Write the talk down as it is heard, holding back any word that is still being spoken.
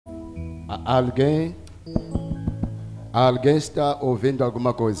Alguém está ouvindo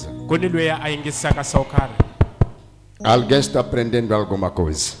alguma coisa? Alguém está aprendendo alguma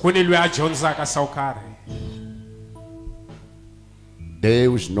coisa?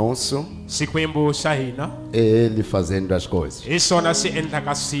 Deus nosso é Ele fazendo as coisas.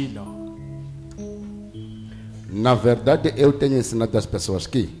 Na verdade, eu tenho ensinado as pessoas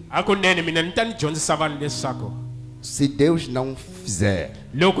que se Deus não fizer,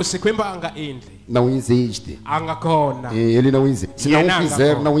 não existe. Ele não existe. Se não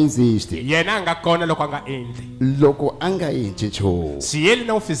fizer, não existe. Se ele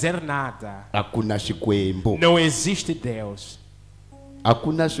não fizer nada, não existe Deus.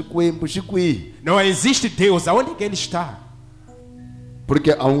 Não existe Deus. Aonde que ele está?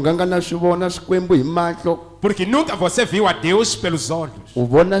 Porque nunca você viu a Deus pelos olhos.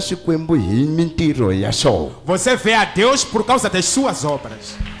 Você vê a Deus por causa das suas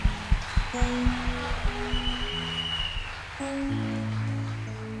obras.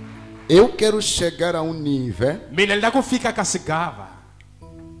 Eu quero chegar a um nível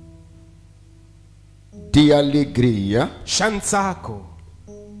de alegria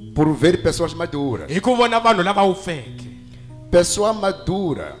por ver pessoas maduras. Pessoa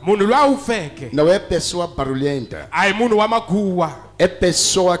madura não é pessoa barulhenta. É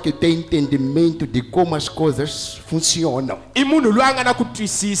pessoa que tem entendimento de como as coisas funcionam.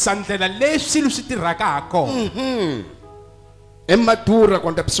 É madura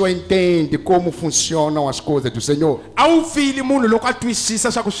quando a pessoa entende como funcionam as coisas do Senhor.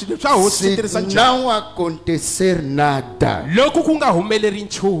 Se não acontecer nada,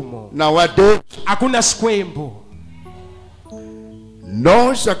 não há Deus.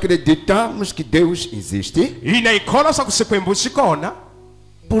 Nós acreditamos que Deus existe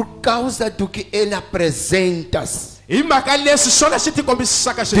por causa do que Ele apresenta, de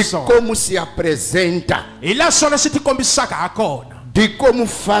como se apresenta, de como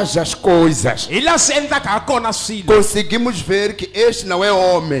faz as coisas. Conseguimos ver que este não é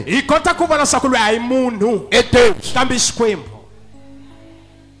homem, é Deus.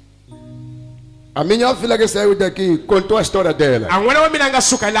 A minha filha que saiu daqui contou a história dela.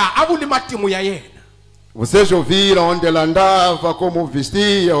 Vocês ouviram onde ela andava, como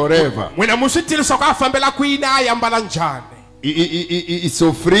vestia, oreva. E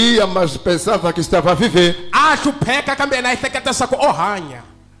sofria, mas pensava que estava a viver.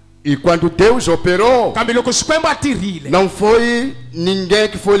 E quando Deus operou, não foi ninguém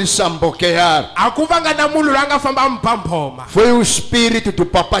que foi lhe chamboquear. Foi o Espírito do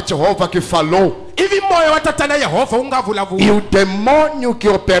Papai Jeová que falou. E o demônio que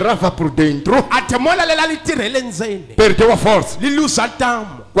operava por dentro perdeu a força.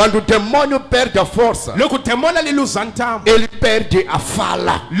 Quando o demônio perde a força, ele perde a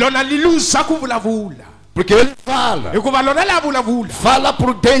fala. Porque ele fala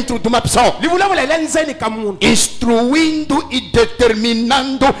por dentro de uma pessoa, instruindo e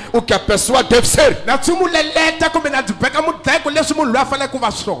determinando o que a pessoa deve ser.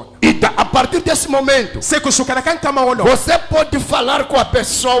 E a partir desse momento, você pode falar com a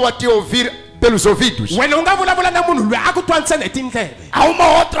pessoa, te ouvir pelos ouvidos. Há uma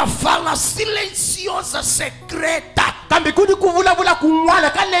outra fala silenciosa, secreta,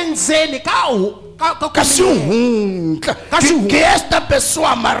 que esta pessoa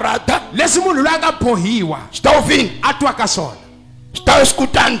amarrada está ouvindo, está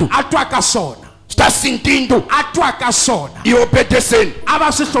escutando, está sentindo e obedecendo.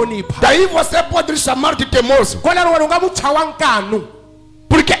 Daí você pode chamar de teimoso,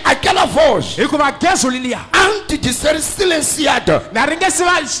 porque aquela voz, antes de ser silenciada,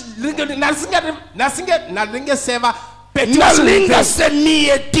 na língua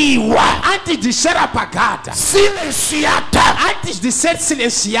semietiwa, antes de ser apagada, silenciada, antes de ser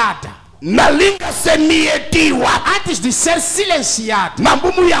silenciada, na língua semietiwa, antes de ser silenciada, na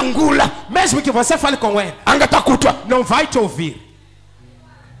mbumu yangula, mesmo que você fale com ela, não vai te ouvir.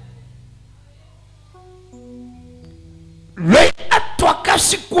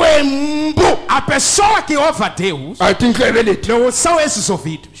 A pessoa que ouve a Deus não são esses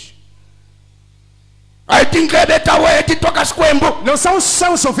ouvidos. Não são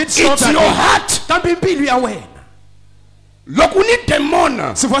os ouvidos que ouvem a Deus. Também bilho é ué.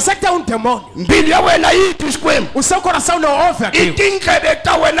 Se você tem um demônio, o seu coração não ouve a Deus.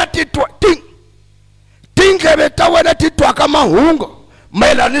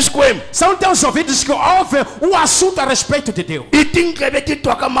 São teus ouvidos que ouvem o assunto a respeito de Deus.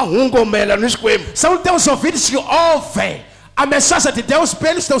 São teus ouvidos que ouvem A mensagem de Deus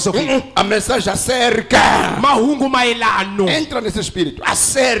pelos teus ouvidos. A mensagem acerca. Mahungu maelano. Entra nesse espírito.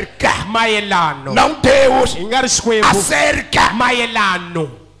 Acerca. Maelano. Não Deus. Acerca.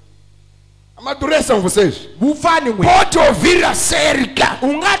 Maelano. Amadureçam vocês. Ufani mwe. Pode ouvir acerca.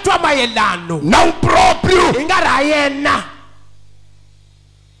 Ungatwa maelano. Não próprio. Ingarayena.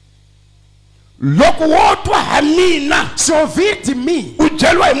 Logo outro hamina. Se ouvir de mim. O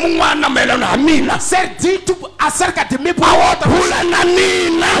gelo é mungana melhor hamina. Ser dito acerca de mim por outra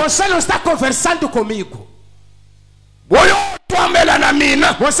pessoa. Você não está conversando comigo.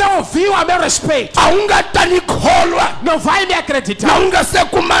 Você ouviu a meu respeito. Não vai me acreditar.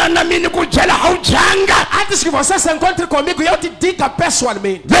 Antes que você se encontre comigo, eu te diga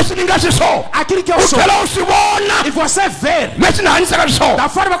pessoalmente aquilo que eu sou. E você ver da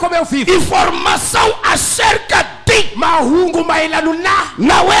forma como eu vivo. Informação acerca de Mahungu maelano na.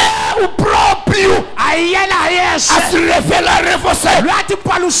 Não é o próprio aí ela é a se revelar em você.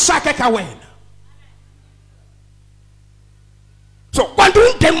 So, quando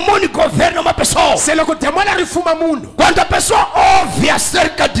um demônio governa uma pessoa, quando a pessoa ouve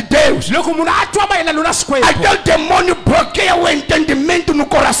acerca de Deus, aquele demônio bloqueia o entendimento no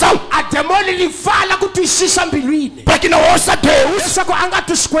coração, para que não ouça Deus,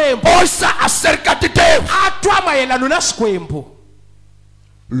 ouça acerca de Deus.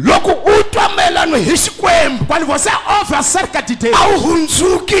 Logo quando você ouve acerca de Deus,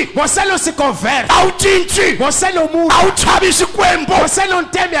 você não se converte, você não muda, você não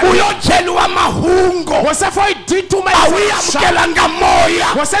teme a Deus. Você foi dito uma informação,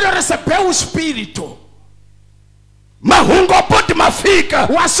 você não recebeu o Espírito. O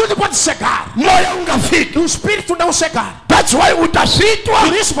assunto pode chegar, o Espírito não chegar.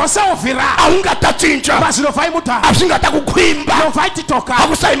 Por isso você ouvirá, mas não vai mudar, não vai te tocar,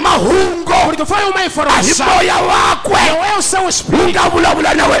 porque foi uma informação. Não é o seu Espírito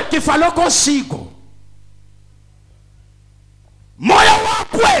que falou consigo.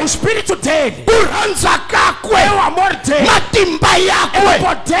 O Espírito dele, é o amor dele, é o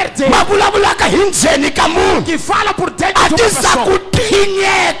poder dele, que fala por dentro de uma pessoa,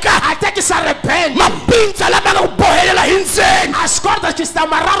 até que se arrepende. As cordas que se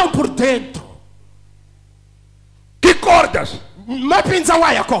amarraram por dentro. Que cordas?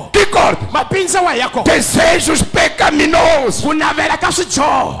 Que cordas? Desejos pecaminosos.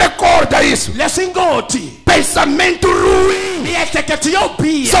 É corda isso. Pensamento ruim.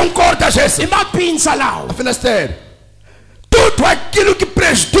 São cordas essas. Finaster. Tudo aquilo que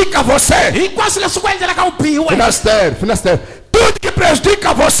prejudica você. Finaster. Tudo que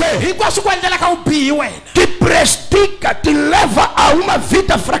prejudica você, que prejudica, te leva a uma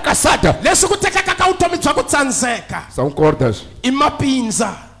vida fracassada, são cordas.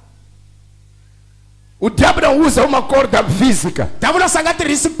 O diabo não usa uma corda física,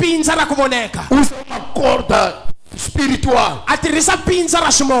 usa uma corda espiritual,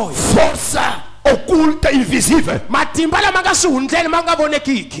 força oculta, invisível.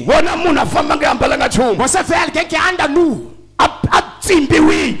 Você vê alguém que anda nu,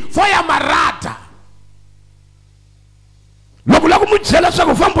 foi amarrada. Quando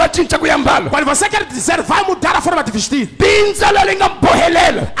você quer dizer vai mudar a forma de vestir,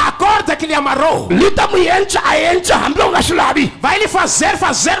 a corda que lhe amarrou vai lhe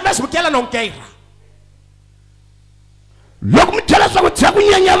fazer mesmo que ela não queira.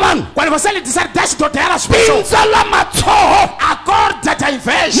 Quando você lhe dizer deixe de odiar as pessoas, a corda da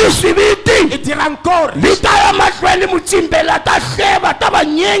inveja e de rancor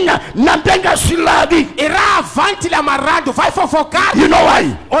irá avante lhe amarrado, vai fofocar,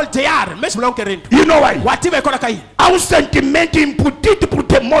 odiar mesmo não querendo. Há um sentimento imputido por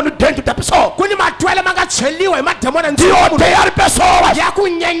demônio dentro da pessoa de odiar pessoas.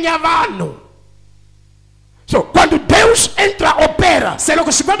 So, quando Deus entra, opera,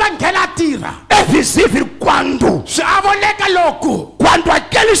 é visível quando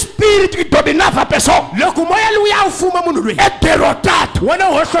aquele espírito que dominava a pessoa é derrotado.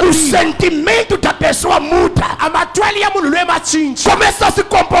 O sentimento da pessoa muda, começa a se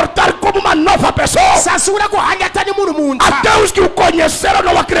comportar como uma nova pessoa. Até os que o conheceram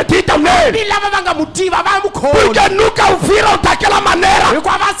não acreditam nele, porque nunca o viram daquela maneira.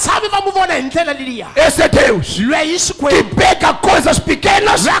 Esse é Deus que pega coisas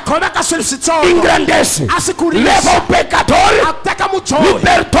pequenas, engrandece, leva o pecador, lhe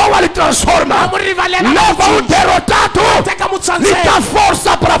perdoa, lhe transforma, leva o derrotado, lhe dá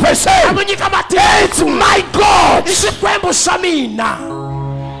força para vencer. It's my God.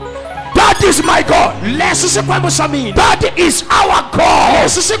 That That is my God. That is our God.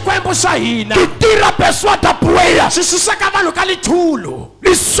 Que tira a pessoa da poeira.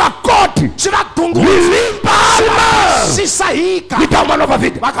 Lhe sacode. Lhe limpa a alma. Lhe dá uma nova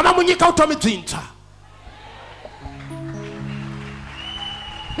vida.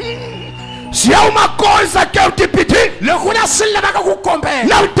 Se há uma coisa que eu te pedi,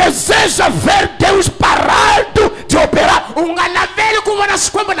 não deseja ver Deus parado de operar.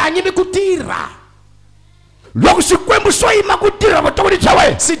 Logo se quando só ima kutira botoni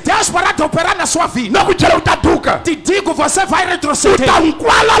chawe. Se Deus parar de operar na sua vida, não kutira utaduka. Te digo, você vai retroceder.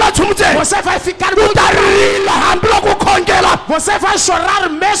 Você vai ficar muito Você vai chorar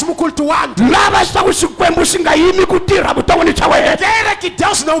mesmo cultuando. Quer que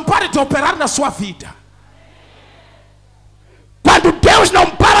Deus não pare de operar na sua vida. Quando Deus não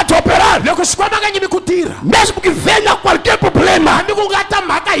para de operar, mesmo que venha qualquer problema,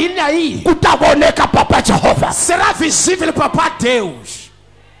 será visível Papai Deus.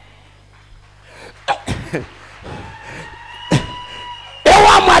 Eu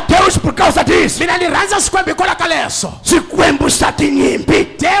amo a Deus por causa disso.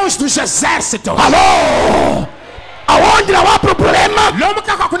 Deus dos exércitos. Alô? Aonde não há problema,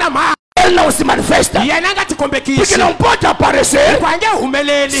 Ele não se manifesta. Porque não pode aparecer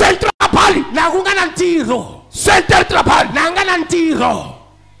sem trabalho. Sem ter trabalho.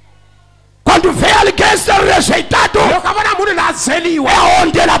 Quando vê alguém ser rejeitado, é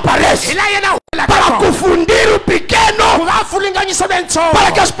onde ele aparece. Para confundir o pequeno,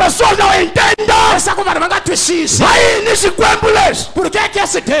 para que as pessoas não entendam. Aí nesse quembules, por que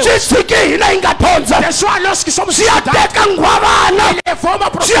esse Deus deixou a nós que somos se até canguavana,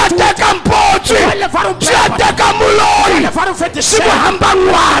 se até campote, se até camulori, se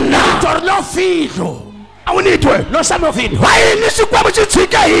hambanguana, tornou filho? Nós estamos ouvindo.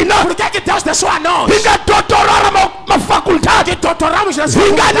 Por que Deus deixou a nós? Uma faculdade. Que doutoramos nas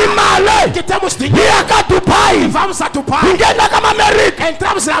faculdades. Que temos dinheiro. E vamos a Dubai.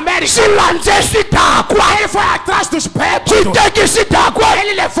 Entramos na América. Ele foi atrás dos bêbados.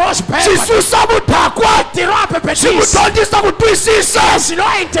 Ele levou os bêbados. Tirou a bebedice. Ensinou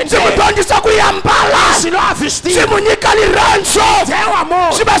a entender. Ensinou a vestir. Deu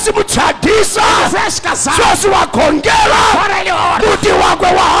amor. Fez casar. Agora ele ora.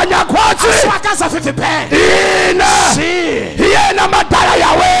 A sua casa vive bem. Sim.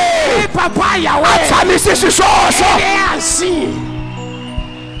 E Papai Yahweh, ele é assim.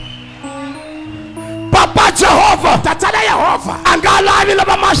 Papai Jehovah, Tatana Yehova,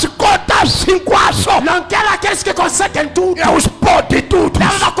 não quero aqueles que conseguem tudo.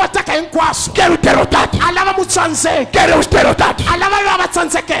 Não conseguem em quase. Quero derrotado. Alava mutsanze. Quero os derrotados. Alava lava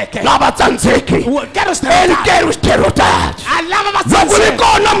tsanze keke. Lava tsanzeki. Quero os Ele quer os derrotados. Alava matsanze.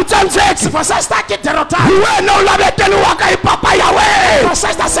 Se você está aqui derrotado, Papai Yahweh, você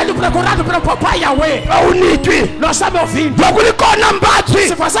está sendo procurado pelo Papai Yahweh. Nós estamos ouvindo.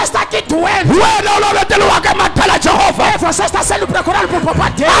 Se você está aqui doente, você está sendo procurado por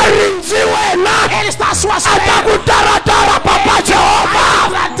Papai Deus. Ele está à sua frente. Papai Jehovah.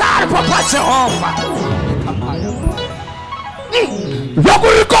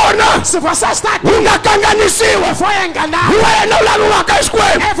 Se você está aqui, foi enganado.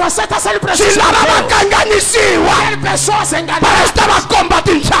 Você está sendo prejudicado. Pessoas enganadas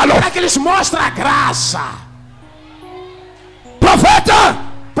para que eles mostrem a graça.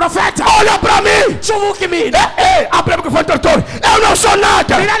 Profeta, olha para mim. Eu não sou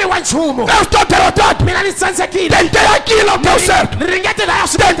nada. Eu estou derrotado. Tentei aqui, não deu certo.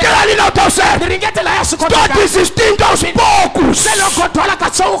 Tentei ali, não deu certo. Estou desistindo aos poucos.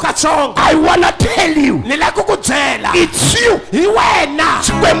 I wanna tell you, it's you.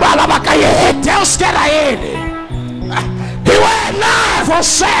 Deus quer a ele.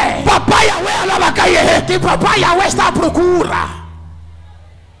 Você, Papai Yahweh, que Papai Yahweh está à procura.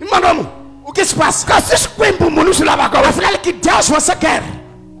 O que se passa? Afinal, que Deus você quer?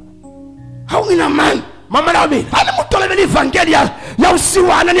 Mamãe não me.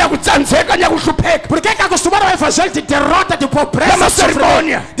 Por que acostumaram ao evangelho de derrota, de pobreza,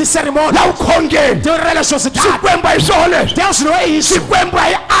 de cerimônia, de religiosidade? Deus não é isso.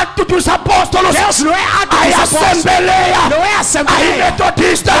 Dos apóstolos. Deus não é ato dos apóstolos. Não é assembleia.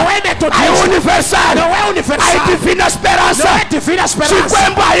 Metodista. Não é metodista. Universal. Não é universal. Divina esperança. Não é divina esperança.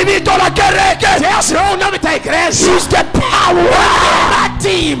 Deus não é o nome da igreja. He's the power.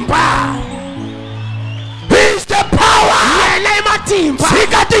 Matimba. He's the power. Ele é Matimba.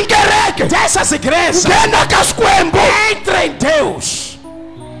 Dessas igrejas. Entra em Deus.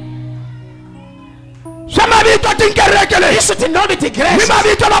 Isso de nome de igreja.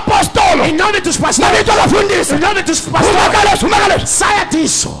 apóstolo, em nome dos na pastores, vida da fundista, em nome dos uma pastores, galera, saia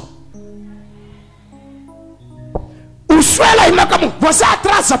disso. uswela imakamu, Você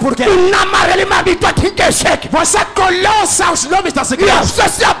atrasa porque unamarele mabito atingesheke, você coloca os nomes das igrejas. você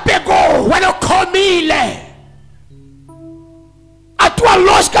se apegou. Wanakomile. A tua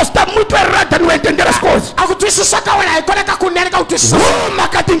lógica está muito errada no entender as coisas. Akutwisisa wena ikoleka kunene ka utwisisa. Uma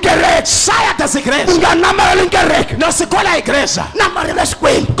catinquerete, Saia das igrejas. uma namarele inquerete, Não se cola a igreja. namarele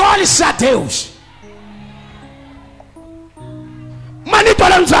esquema. Cole-se a Deus. Manito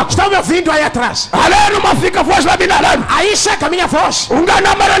lanzako, Estão me ouvindo aí atrás? aleno mafika voz la binadamu. Aí chega a minha voz. Unga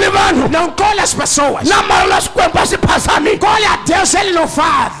namarele vanu, Não colhe as pessoas. namarele esquema se passami. Colhe a Deus, Ele não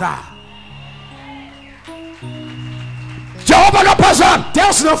fala. Jehova não passami,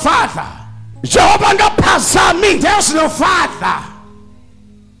 Deus não fala. Jehova não passami. Deus não fala.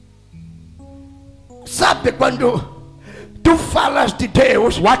 Sabe quando tu falas de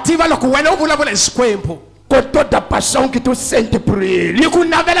Deus Wativa lokuwena uvulavula isikwembu. com toda a paixão que tu sente por Ele,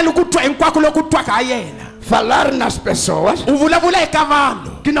 Likunavela lokutwa enkwako lokutwa ka yena. falar nas pessoas Uvulavula eka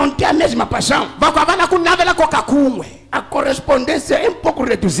vanhu. que não têm a mesma paixão, Vakwavana kunavela koka kumwe. a correspondência é um pouco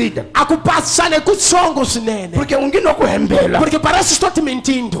reduzida, Akupasane kutsongo swinene. porque ungi no kuhembela. Porque parece que estou te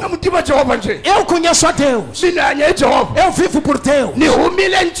mentindo. Namutima Jehova nje, Eu conheço a Deus. ninanye Jehova, Eu vivo por Deus.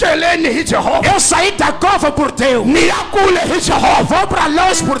 nihumile ntsheleni hi Jehova, Eu saí da cova por Deus. niyakule hi Jehova, Vou para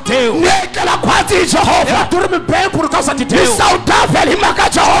longe por Deus. niyekela khwatsi hi Eu Jehova, durmo bem por causa de Deus. nisaudável hi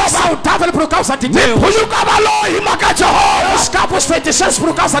mhaka Jehova, Saudável por causa de Deus. niphuluka valoyi hi mhaka Eu Jehova. escapo os feitiçeiros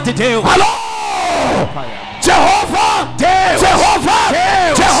por causa de Deus. Alô, Jehova, Deus. Jehova,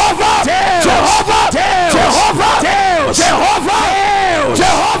 Deus. Jehova, Deus. Jehova, Deus. Jehova, Deus. Jehova, Deus.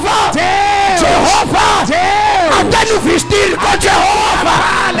 Jehova, Deus. Jehova, Deus. até no vestir com Jehova.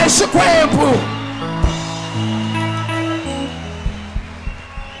 Fala esse corpo.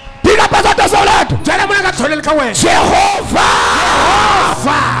 Diga para o teu lado, Jana mwana katholele kawe. Jehova.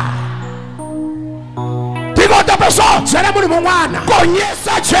 Fa. Diga outra pessoa, Jana mwana mwana.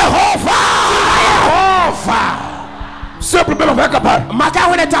 conheça Jehova. Yehova. Seu problema vai acabar.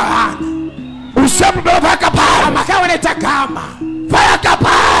 Makawe ne tahana. O seu problema vai acabar. Makawe ne takama. Vai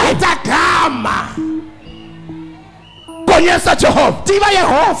acabar. Itakama. Conheça Jehova. Tiva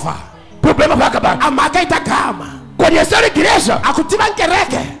Yehova. O problema vai acabar. Amaka itakama. Conhecer a igreja Akutiva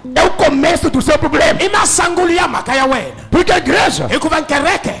nkereke. é o começo do seu problema. Imasanguli ya maka ya wena. Porque a igreja Ikuva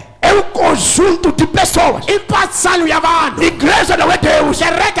nkereke. é um conjunto de pessoas. Impatsalo ya vanhu. Igreja não é Deus.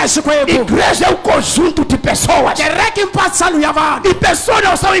 Kereke xikwembu. Igreja é um conjunto de pessoas. Kereke impatsalo ya vanhu. E pessoas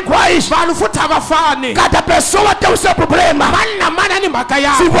não são iguais. Vanhu futhi avafani. Cada pessoa tem o seu problema. Mani na mani ni mhaka Se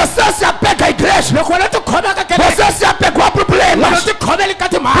yakho. você se apega à igreja, Loko wena tikhome ka kereke. você se apegou a Wena problemas. tikhomeli ka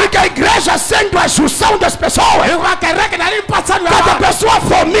timhaka. Porque a igreja sendo a junção das pessoas, Hikuva kereke na impatsalo ya cada vanhu. pessoa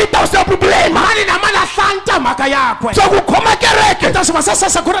vomita o seu problema. Mani na mani ahlanta mhaka yakwe. Só que como é que é que Então se você se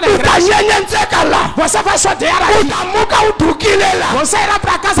segura na igreja, utanyenyenzeka lá, você vai sodear aí. utamuka udukile lá. Você irá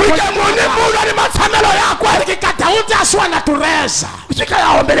para casa Porque mundo ni matsamelo yako. porque cada um tem a sua natureza. Fica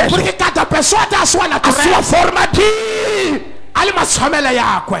lá, beleza. Porque cada pessoa tem a sua A sua natureza. forma de Ali matshamela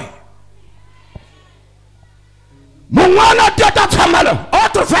yakwe. mungwana tata tsamelo.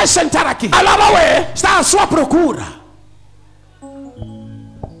 Outro vai sentar aqui. Alava we. Está à sua procura.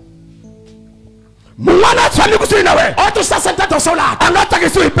 Mungwana tsami kusini na we. Outro está sentado ao seu lado. Anata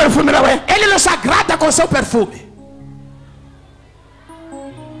kisu perfume na we. Ele nos agrada com seu perfume.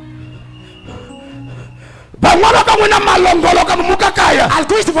 Bangwana kamwe na malongolo kamuka kaya.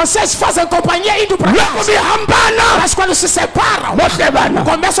 Alguns de vocês fazem companhia indo para Loko casa. bihambana. Mas quando se separam, Motebana.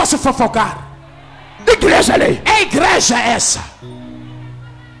 começam a se fofocar. Igreja lei. É igreja essa.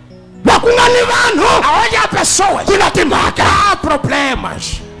 Bakungani vanhu. Aonde há pessoas, Kuna timhaka. há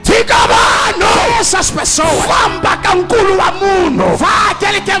problemas. Tika vanhu. Essas pessoas, Famba kankulu wa munhu. vá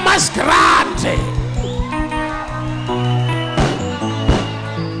aquele que é mais grande.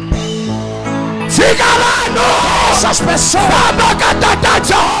 Tika vanhu. Essas pessoas, Famba katata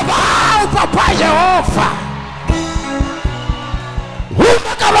Jehova. o papai Jeová.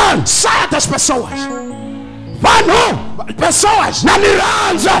 Uma kavan. Saia das pessoas. Vanhu. Pessoas, Na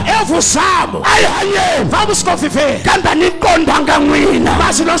miranza. eu vos amo. Ai hanye. Vamos conviver. Kanda nikondanga nwina.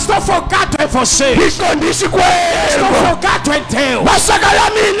 Mas não estou focado em você. Nikondisi Estou kwenu. focado em Deus. Masakala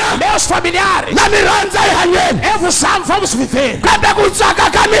mina. Meus familiares, Na miranza ai hanye. eu vos amo. Vamos viver. Kambe kutsaka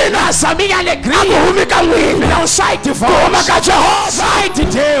kamina. Mas a minha alegria Akuhumika nwina. não sai de vós. Toma ka Jehova. Sai de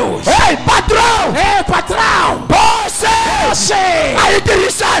Deus. Ei, patrão. Ei, patrão. Você. Você. Aí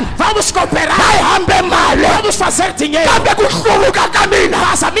Tirisan. Vamos cooperar. Ai hambe male. Vamos fazer dinheiro. Kambe kuhumuka kamina.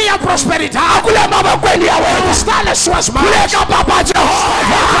 Mas a minha prosperidade Kule mama kweni ya wewe. está nas suas mãos. Leka papa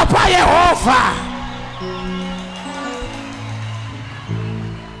Jehova. Papai é Jehovah.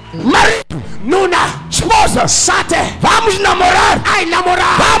 Marido, Nuna, esposa, Sate, vamos namorar. ai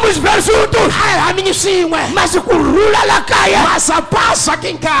namorar. Vamos ver juntos. Ai, aminhozinho, Mas curula lá caia. mas a passa aqui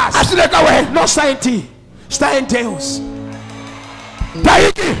em casa. Assim é que é. Não está em ti, está em Deus.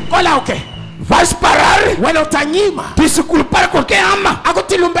 Daí, Olha o que? vais parar Wena utanyima. de se culpar com quem ama.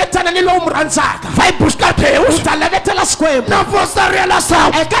 Akutilumbetana nilo umrandzaka. Vai buscar Deus Utalavetela skwembu. na vossa relação.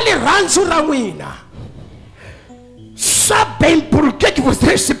 Eka liranzu ra n'wina. Sabem por que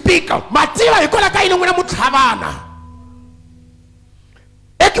vocês se picam? Mativa hikwalaho ka yini n'wina mutlhavana.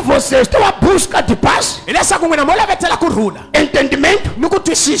 É que vocês estão à busca de paz, Hileswaku n'wina mo lavetela kurhula entendimento, ni ku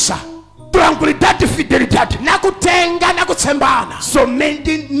twisisa tranquilidade e fidelidade. na ku tenga na ku tshembana.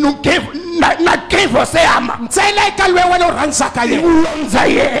 Somente no que, na quem você ama. Ntsena eka loyi wena u rhandzaka yena. Ulonza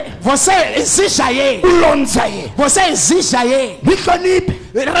ye. Você exija yena. Ulonza ye. Você exija yena. Nihloniphe.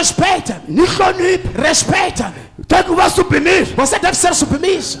 Respeita-me. Nihloniphe. Respeita-me. Tem que vás suprimir. Você deve ser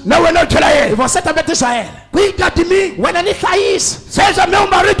submisso. Não é não tirar E ele. você também diz a ela. Cuida de mim. Wena ni hlayisa. Seja meu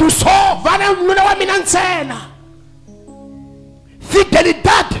marido só. Vana nuna wa mina ntsena.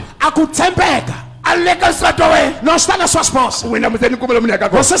 Fidelidade. A ku tshembeka. Alega satowe. Não está na sua esposa. Wena mzeni kumela mnyaka.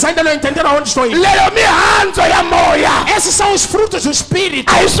 Vocês ainda não entenderam onde estou indo. Lelo mihanzo ya moya. Esses são os frutos do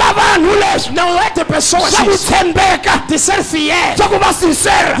Espírito. Aishavanhu leswi. Não é de pessoas Sakuthembeka. de ser fiel, Sakuva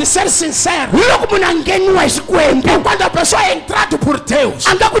sincera. de ser sincero. Loko munhu a ngheniwa hi Xikwembu. Quando a pessoa é entrado por Deus,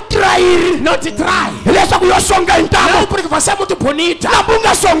 A nga ku trayiri. não te trai. Hileswaku yo songa hi Não ntamu. porque você é muito bonita. Nambu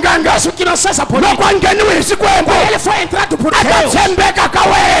nga songanga. Isso que não seja Loko bonita. a ngheniwe hi Xikwembu. Ele foi entrado por A ta Deus. tshembeka ka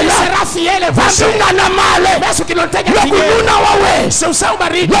Ele wena. será fiel em Hambi você. u nga na mali. Mesmo que não tenha Loko dinheiro. nuna wa wena. Se o seu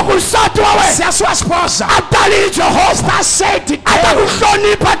marido, Loko nsati wa wena. se a sua esposa A tali hi Jehova. está cheia de A ta ku Deus,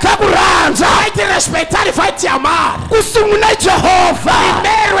 hlonipha, a ta ku rhandza. vai te respeitar e vai te amar. Ku sungula Jehova.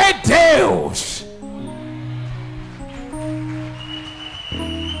 Primeiro é Deus.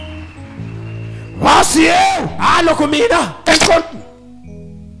 Wasi eu. Alô comida,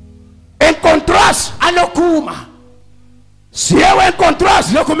 Encontrasse. alô kuma, Se eu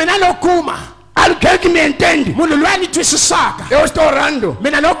encontrasse loko mina no kuma, alguém que me entende, munhu loyi a ni twisisaka, eu estou orando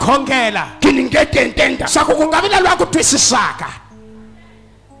mina no khongela que ninguém te entenda. swa ku nga vi na loyi a ku twisisaka.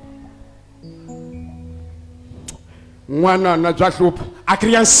 N'wanana bya hlupha. A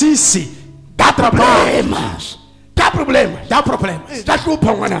criancice Dá problemas. Dá problemas. dá problemas. Bya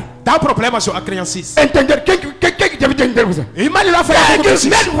hlupha n'wanana. Dá problemas a criancice. Entender. Quem deve entender você? E mali loyi a É fanele ku que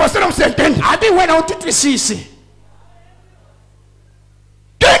twisisa. mesmo você não se entende. Hambi wena u ti twisisi.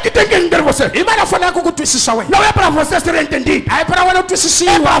 Quem que tem que entender você? I mali a fanele ku twisisa wena. Não é para você ser entendido. A hi para wena u É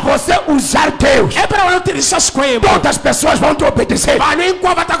twisisiwa. para você usar Deus. I para wena u tirhisa Xikwembu. Todas as pessoas vão te obedecer. Vanhu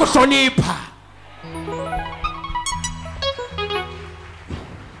hinkwavo va ta ku hlonipha.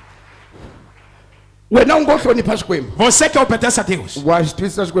 Wena ungo hlonipha Xikwembu. Você que obedece a Deus. Wa swi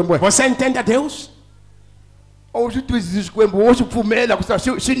twisisa Xikwembu. Você entende a Deus? Ou swi twisisi Xikwembu, wo swi pfumela ku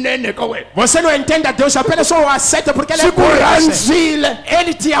swinene ka wena. Você não entende a Deus, apenas só o aceita porque ele é Swi ku bom. rhandzile.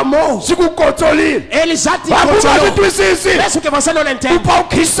 Ele te amou. Swi ku kotsolile. Ele já te Hambi u nga swi consolou. twisisi. Mesmo que você não U entenda. pfa u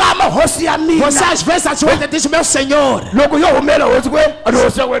khisama hosi ya mina. Você às vezes ajoelha e diz, meu Senhor. Loko yo humela hosi kwe, a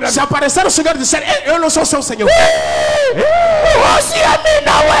hosi ya wena. Se aparecer o Senhor e disser, eu não sou seu Senhor. Hosi ya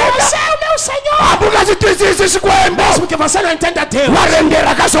mina Você wena. é o meu Senhor. Hambi u nga swi twisisi Xikwembu. Mesmo que você não entenda a Deus. Wa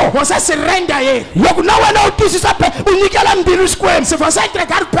rendela ka swona. Você se rende a Ele. Loko na wena u twisisa phe, u nyikela mbilu Xikwembu. Se você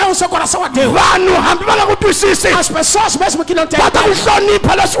entregar o seu coração a Deus. Vanhu hambi va nga ku twisisi. As pessoas mesmo que não têm Va ta ku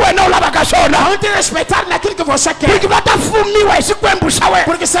hlonipha leswi wena u lavaka swona. vão te respeitar naquilo que você quer. Porque va ta fumiwa hi Xikwembu xa wena.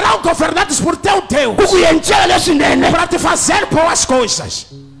 Porque serão governados por teu Deus. Ku ku endlela leswinene. Para te fazer boas coisas.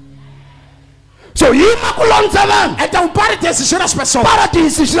 So yima ku londza vanhu. Então pare de exigir as pessoas. Para de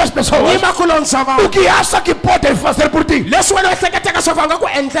insistir as pessoas. Yima ku londza O vanhu. que acha que pode fazer por ti? Leswi wena u ehleketaka swo va nga ku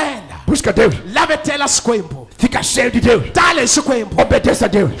endlela. Busca Deus. Lavetela Xikwembu. Fica cheio de Deus. Tale Xikwembu. Obedeça a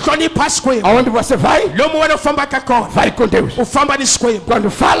Deus. Hlonipha Xikwembu. Aonde você vai, Lomu wena u fambaka kona. vai com Deus. U famba ni Xikwembu. Quando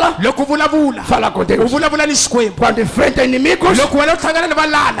fala, Loko u vulavula. fala com U Deus. vulavula ni Xikwembu. Quando enfrenta inimigos, Loko wena u hlangana ni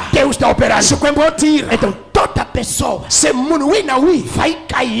valala. Deus está operando. Xikwembu o tirha. Então toda pessoa Se munhu wihi na wihi vai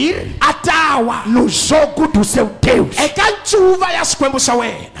cair a ta wa no jogo do seu Deus. eka ncuva ya Xikwembu xa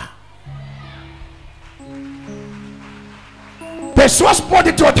wena. Pessoas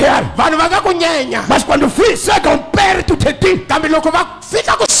podem te odiar, Vanhu va nga ku nyenya. mas quando chegam perto de ti, Kambe loko va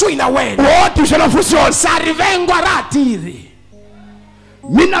fika kusuhi na o wena. ódio já não funciona. Sa rivengwa ra ha tirhi.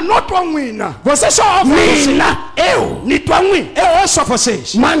 Mina no twa n'wina. Você só ouve isso. Mina ni twa n'wina. Eu ouço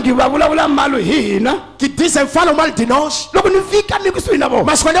vocês Mangi va vulavula malo hi hina. que dizem, falam mal de nós. Loko ni fika ni kusuhi na vona,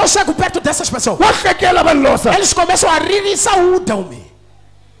 Mas quando eu chego perto dessas pessoas, wa hlekela vanhu losa. eles começam a rir e saúdam-me.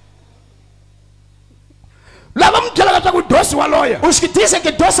 lava mutshela kahle kudosi wa loya os que dizem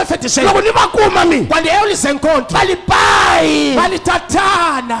que Deus é feiticeiro, loko ni va kuma mina quando eu lhes encontro, balipayi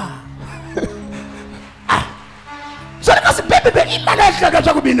balitatana. sona kasi bebe imali ehleka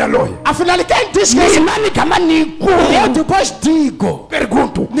swa ku mina loya Afinal, quem diz que mina ni gama niku eu depois digo,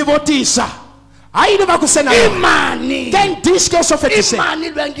 pergunto ni vou dizer, aí não vai acontecer nada. imani Quem diz que eu sou feiticeiro? imani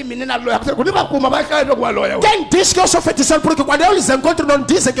lwengi mina na loya ku ni va kuma va hlaya ku wa loya Quem diz que eu sou feiticeiro? Porque quando eu lhes encontro, não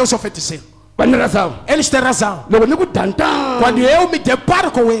dizem que eu sou feiticeiro. vani razão Eles têm razão. loko ni ku dantana Quando eu me deparo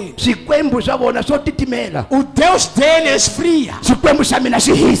com ele, swikwembu swa vona swo titimela o Deus dele esfria. swikwembu xa mina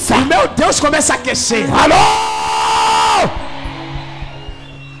xi hisa E meu Deus começa a aquecer. alô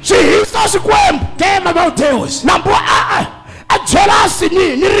xi hisa swikwembu Queima, meu Deus. nambu a jelasi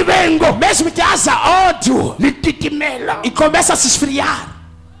ni rivengo Mesmo que haja ódio, li titimela e começa a se esfriar.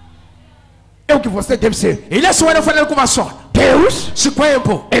 é o que você deve ser Ele é só falando com uma só. Deus Se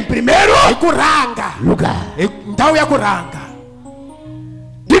quempo. em primeiro E curanga. lugar Então é curanga.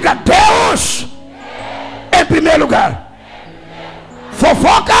 diga Deus em primeiro lugar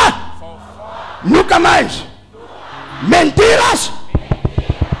fofoca nunca mais mentiras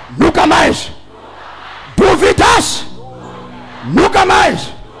nunca mais dúvidas nunca mais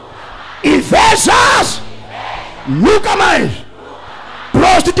invejas nunca mais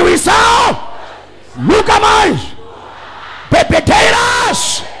prostituição nunca mais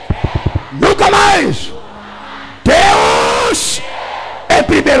bebedeiras nunca mais Deus em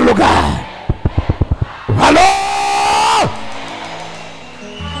primeiro lugar alô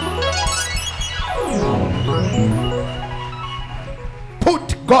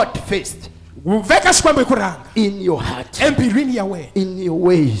put God first Veka se quempo e curanga. in your heart Empirini ya wena. in your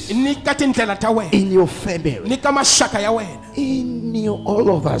ways Nika tindlela ta wena. in your family Nika mashaka ya wena. in your all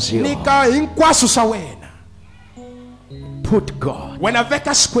over you Nika hinkwaso sa wena. put God Wena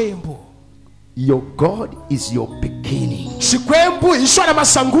veka sikwembu. your God is your beginning Sikwembu isona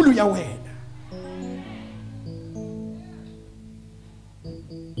masangulu ya wena.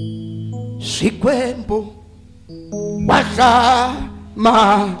 Sikwembu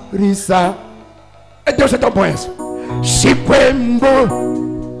Marisa Deus é tão bom esse Sikwembu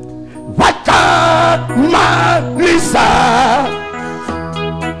Marisa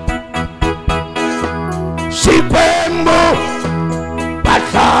Sikwembu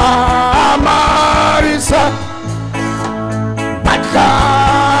Marisa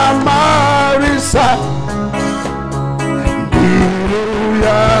Marisa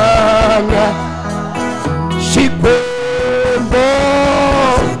Biruyanga Sikwembu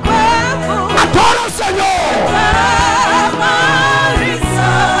Adora o Senhor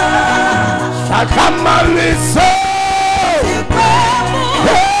Sakamarisa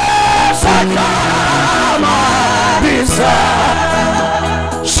Sakamarisa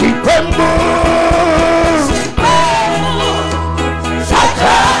Sikwembu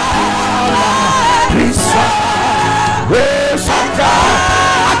Sakamarisa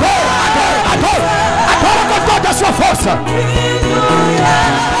Adora com toda a sua força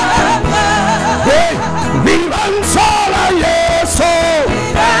Vivanzola Yesu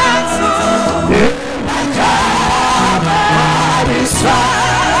Sakamarisa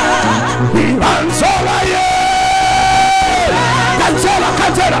Vivanzola Yesu Cancela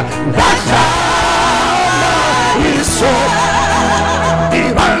Sakamarisa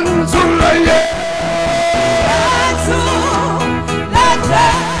Vivanzola Yesu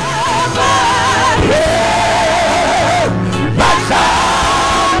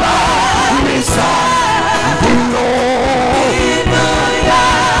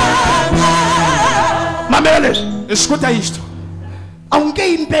Escuta isto.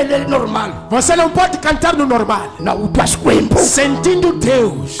 Alguém impele normal Você não pode cantar no normal, na utasquempo sentindo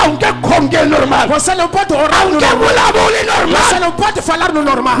Deus. Alguém conge normal Você não pode orar no Alguém normal. mulabuli normal Você não pode falar no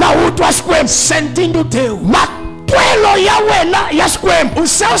normal, na utasquempo sentindo Deus. Matwelo ya wena ya squempo O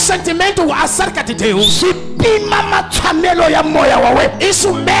seu sentimento acerca de Deus, Sipima machamelo ya moya wawe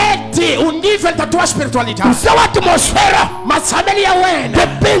isso mede o nível da tua espiritualidade. Seu atmosfera Matsameli ya wena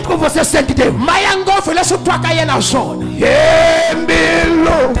depende como você sente Deus mayangofu leso twakaye na zona.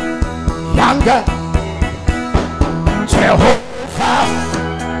 Yembilo Yanga Jehovah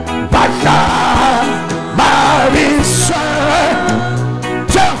Bata Marisa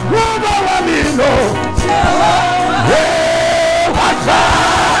Jehovah Wamino Jehovah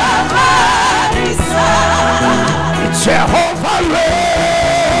Marisa Jehovah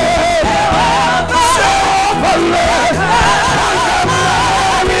Jehovah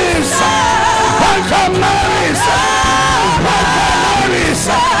Marisa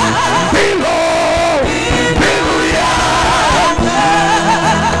Marisa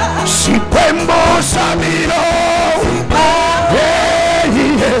Sikwembo Samiro.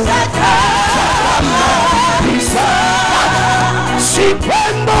 Si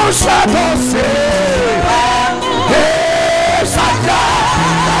podemos a doce, esa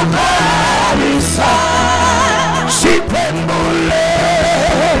camisa. Si podemos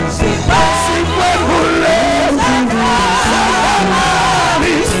leer, si podemos leer,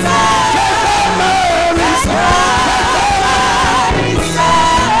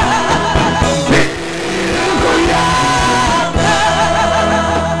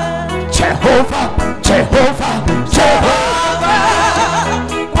 Jehovah, Jehovah, Jehovah.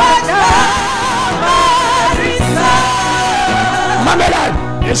 Mamelan,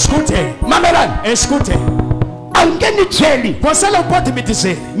 Escute, Mamelan, escute. angeni jeli. Você não pode me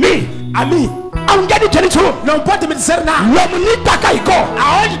dizer, a mim, Angeni jeli tu. não pode me dizer nada. Lomunita kaiko.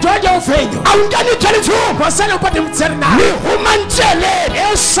 Aonde de onde eu venho, Angeni jeli tu. você não pode me dizer nada. Ni humanjele.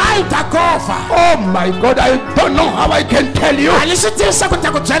 Eu saio da cova. Oh my God, I don't know how I can tell you. Alisitisa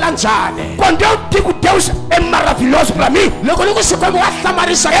kutakujela njani. Quando eu digo Deus é maravilhoso para mim, Loko likusikwembu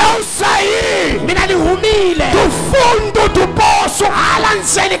wahlamarisa. eu saí Mina nihumile. do fundo do poço. Ala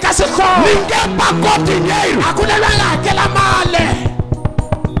nzeni kasikho. Ninguém pagou dinheiro. Hakuna lwangahakela mali.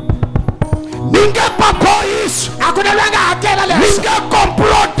 Ninguém pagou isso. Hakuna lwangahakela leso. Ninguém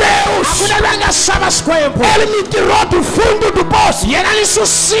comprou Deus. Hakuna lwangasaba sikwembu. Ele me tirou do fundo do poço. Yena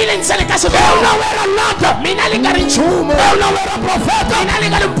lisusile nzeni kasikho. Eu não era nada. Mina lingari nchumu. Eu não era profeta. Mina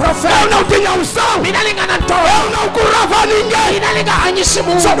lingari Eu mprofeta. não tinha unção. Mina lingana Eu ntola. não curava ninguém. Mina lingahanyisi So,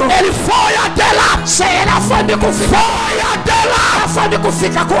 munhu. ele foi até lá. Se yena afambe kufika. Foi até lá. Afambe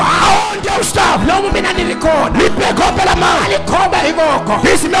kufika kuhawo. Aonde eu estava. Lomu mina nilikhona. Me pegou pela mão. Alikhomba iboko.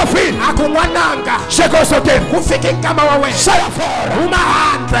 Disse, meu filho, Akun'wananga. chegou o seu tempo. Kufika inkama wa wena. Saia fora. Uma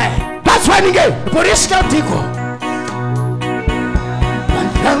handle. That's why ninguém. Por isso que eu digo.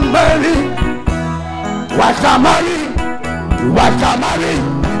 Wakamari,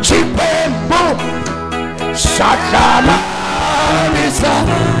 Chipembo, Sakamarisa,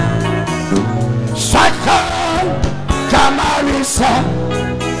 Sakamarisa,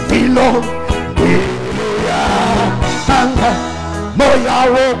 Pilo, Pilia, Anga, Moya,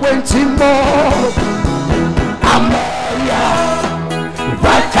 Wentimo, Amoya,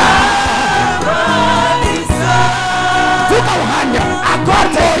 Wakamarisa, Tukauhanya,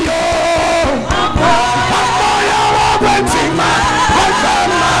 Agomoyo.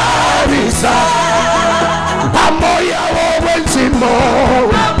 Pamoya wentimo.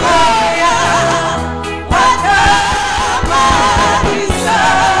 Pamoya watamarisa.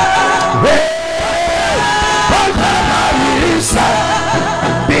 Watamarisa.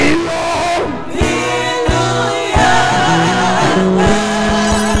 Bilo.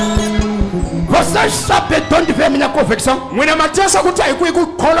 Vocês sabem de onde vem a minha convicção? Mwina matesa kuti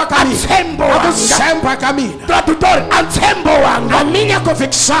haikuikukholwa kamina. Atsembo wanga. Akusemba kamina. Tradutor, atsembo wanga. A minha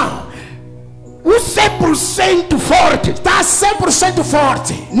convicção O 100% forte. está 100%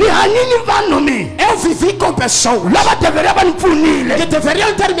 forte. Ni hanini vanomi. Eu vivi com pessoas Lava deveria vanfunile. que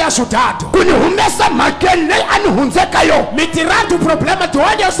deveriam ter me ajudado. Kunihumesa makele anihunzekayo. Me tirar do problema de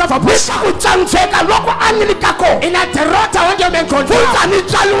onde eu estava passando. Nikakuchanseka loko anilikako. E na derrota onde eu me encontrava. Futa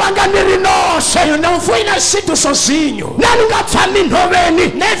nichaluanga nirinoshe. Eu não fui nascido sozinho. Naningatshami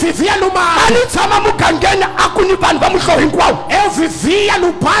nhoveni. Nem vivia no mar. Anitshama mugangeni akuni vanhu va muhlovo hinkwawo. Eu vivia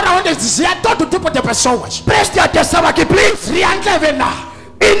no bar onde existia todo tipo de pessoas. Preste atenção aqui, please. Riandleve lá.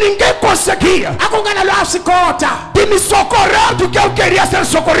 E ninguém conseguia Akungana lwa sikota. de me socorrer do que eu queria ser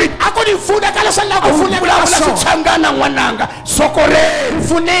socorrido. Akunifuna kala sala kufuna Vulavula kaso. swichangana n'wananga. Socorrer.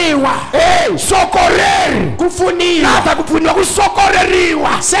 Kufuniwa. Ei, socorrer. Kufuniwa. Nada kupfuniwa,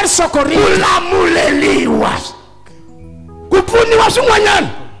 kusocorreriwa. Ser socorrido. Kulamuleliwa. Kupfuniwa swin'wanyana.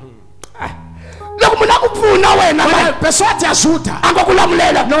 Loko munhu a ku pfuna wena Quando a mani, pessoa te ajuda, a nga ku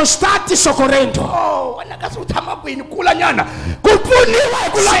lamulela. não está te socorrendo. Oh, wena kasi u tshama kwini kulanyana. Ku pfuniwa hi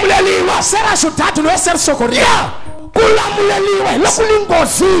ku lamuleliwa. Ser ajudado não é ser socorrido. Yeah, ku lamuleliwa hi loko ni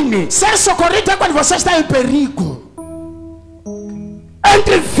nghozini. Ser socorrido é quando você está em perigo.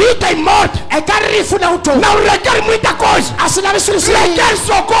 Entre vida e morte. É carifu na uto. Não requer muita coisa. Asina visulizi. Requer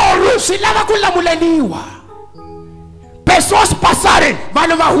socorro. Silava kulamuleliwa. Pessoas passarem.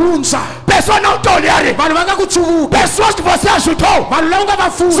 Vanhu vahundza. Pessoas não te olharem. Vanhu vanga kuchuvuka. Pessoas que você ajudou Vanhu lava nga se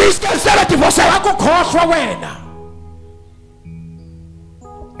vafuna. esqueceram de você Vakukhohlwa wena.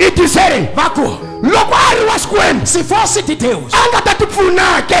 e dizerem: Vaku. loko a ri wa Xikwembu Se fosse de Deus, a nga ta ti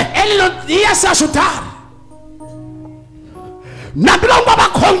pfunake. ele não ia se ajudar. Nambi loko va va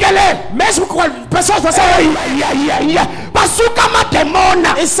khongeleni. Mesmo com pessoas você Va pasuka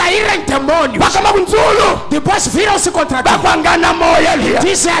mademona. E saíram demônios. Bakama kunzulu. Depois viram-se contra Deus. Bakwangana moya liya.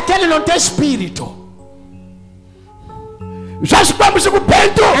 Disse aquele não tem espírito. Já estamos com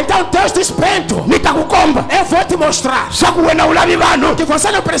Bento. Então Deus diz: Bento, nitakukomba. eu vou te mostrar Sakuwena ulavi vano. que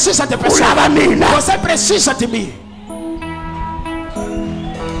você não precisa de pessoas. Ulava mina. Você precisa de mim.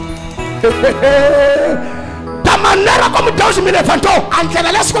 Da maneira como Deus me levantou.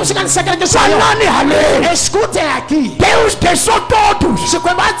 Escutem aqui. Deus deixou todos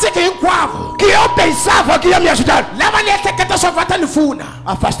que eu pensava que ia me ajudar.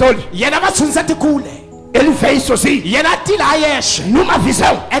 Afastou-lhe. Ele fez sozinho. Numa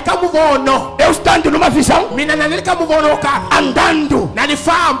visão. Eu estando numa visão. Andando.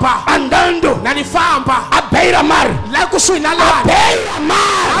 Andando. A beira-mar.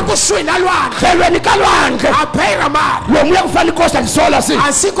 A beira-mar.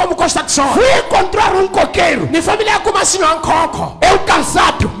 Assim como Costa de Sol. Fui encontrar um coqueiro. Eu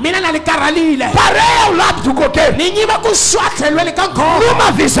cansado. Parei ao lado do coqueiro.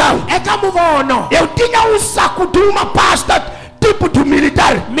 Numa visão. Eu tinha um saco de uma pasta tipo de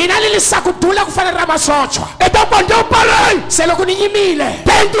militar. Então quando eu parei,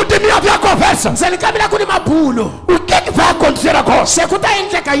 dentro de mim havia conversa. O que vai acontecer agora?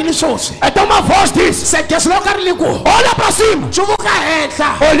 Então uma voz disse: olha para cima.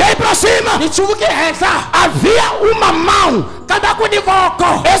 Olhei para cima. Havia uma mão.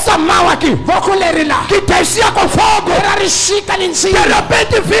 Essa mão aqui que descia com fogo. De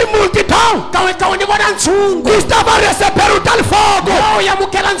repente vi multidão que estava recebendo tal fogo.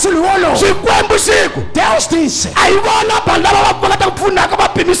 Deus disse: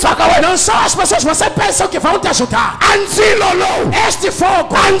 não são as pessoas que você pensa que vão te ajudar.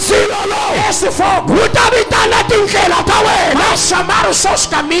 Este fogo vai chamar os seus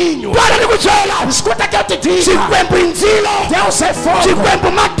caminhos. Escuta que eu te digo. Deus é fogo.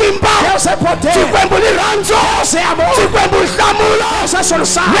 Deus é poder. Deus é amor. Deus é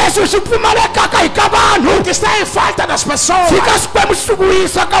solução. O que está em falta das pessoas,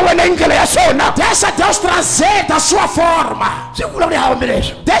 deixa Deus trazer da sua forma.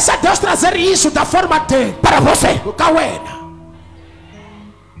 Deixa Deus trazer isso da forma dele para você.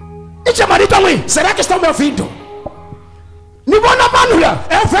 Será que estão me ouvindo?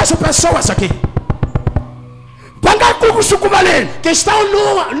 Eu vejo pessoas aqui que estão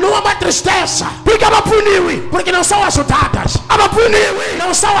numa tristeza porque não são ajudadas.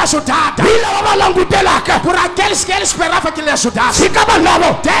 Não são ajudadas por aqueles que ele esperava que lhe ajudassem.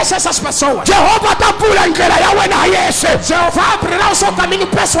 Deixa essas pessoas. Jeová abrirá o seu caminho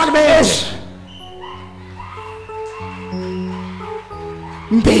pessoalmente.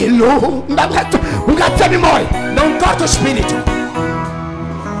 Não corta o espírito.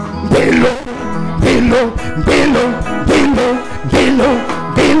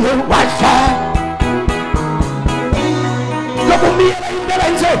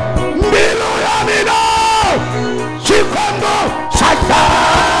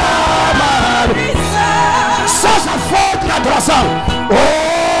 Seja forte na adoração.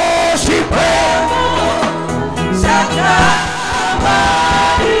 Oh,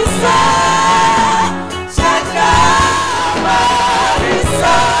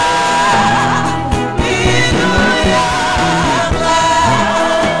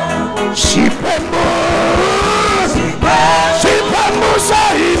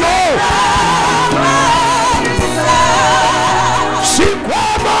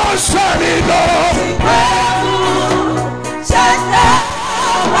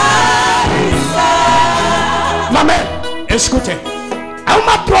 Escute. Há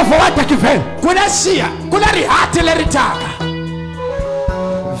uma trovoada que vem.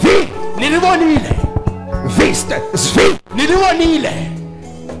 Vi. Viste.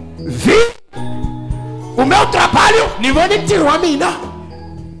 Vi o meu trabalho.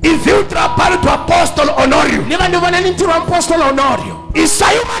 E vi o trabalho do apóstolo Honório. E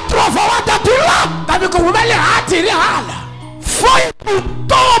saiu uma trovoada de lá. Foi o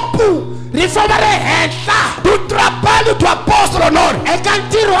topo do trabalho do apóstolo Honório.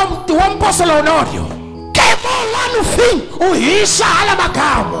 Queimou lá no fim.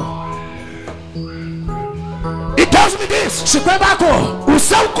 E Deus me disse: o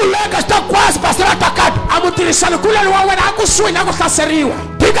seu colega está quase para ser atacado.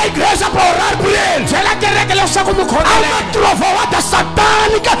 Diga a igreja para orar por ele. Há uma trovoada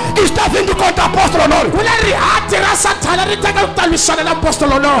satânica que está vindo contra o apóstolo Honório.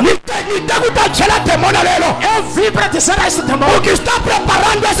 Eu vim para dizer a esse demônio o que está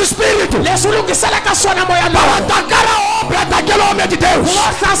preparando esse espírito para para atacar a obra daquele homem de Deus.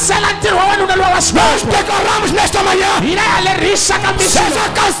 Nós declaramos nesta manhã: seja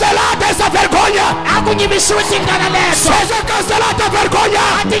cancelada essa vergonha. Seja cancelada a vergonha.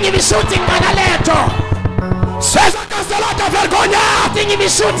 Seja cancelada a vergonha.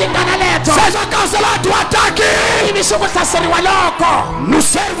 Seja cancelado o ataque no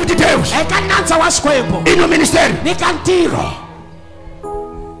servo de Deus e no ministério.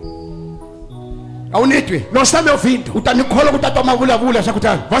 Não está me ouvindo?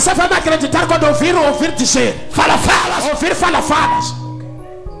 Você vai me acreditar quando ouvir dizer fala falas. Ouvir fala falas.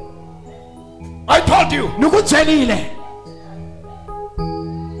 I told you.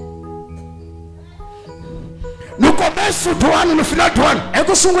 No começo do ano, no final do ano, eu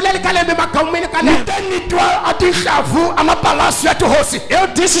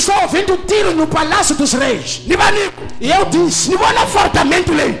disse: estou ouvindo tiro no palácio dos reis. E eu disse: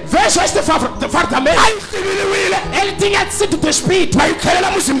 veja este fartamento. Ele tinha sido despido,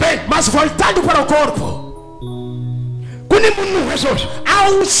 mas voltando para o corpo. Há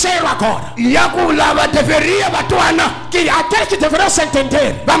um cheiro agora que aqueles que deveriam se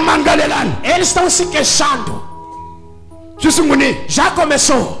entender, eles estão se queixando. Já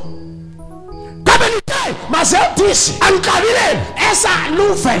começou. Mas eu disse: essa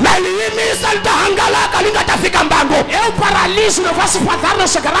nuvem, eu paraliso, não vai se pagar, não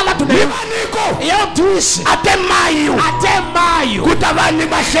chegará lá do meio. E eu disse: até maio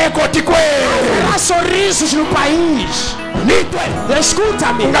haverá sorrisos no país.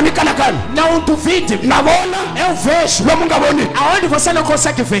 Escuta-me, não duvide. Eu vejo aonde você não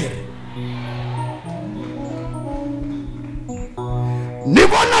consegue ver.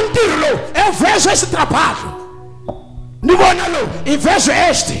 Eu vejo esse trabalho e vejo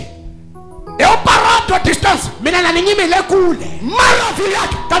este. Eu parado à distância, maravilhado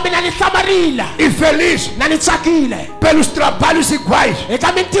e feliz pelos trabalhos iguais.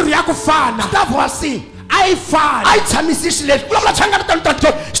 Estavam assim.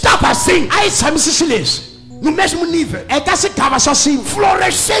 Estava assim, no mesmo nível,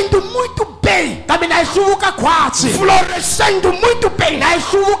 florescendo muito bem, florescendo muito bem,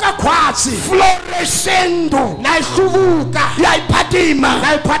 florescendo e aí patima,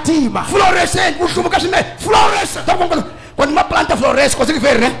 florescendo, floresce. Quando uma planta floresce, consegue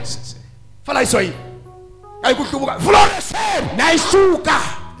ver, né? Fala isso aí. Aí florescer,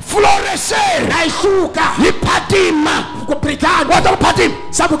 florescer, e patima.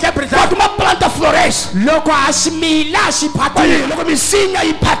 Sabe o que é patima? Quando uma planta floresce, logo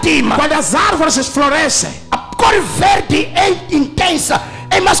e patima. Quando as árvores florescem, a cor verde é intensa,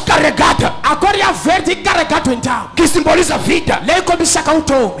 é mais carregada. A cor verde é carregada, então, que simboliza a vida.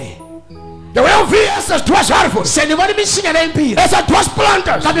 Eu vi essas duas árvores, essas duas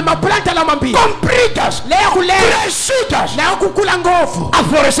plantas, compridas, crescidas, a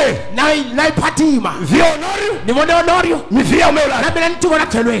florescer. Vi Honório, me vi ao meu lado.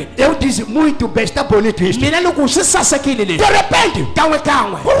 Eu disse: muito bem, está bonito isso. De repente,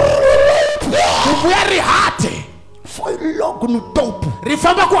 foi logo no topo.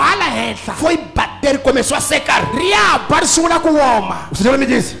 Foi bater e começou a secar. O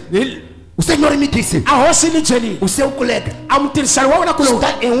Senhor me disse: o seu colega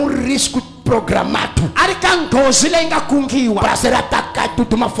está em um risco programado para ser atacado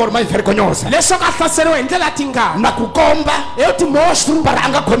de uma forma vergonhosa. Na cucomba, eu te mostro para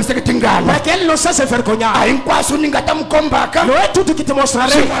anga comece que tingana, para que ele não seja envergonhado. Aí quase ninguém tá mucombaka. Não é tudo que te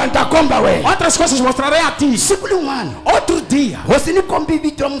mostrarei. Outras coisas mostrarei a ti. Outro dia,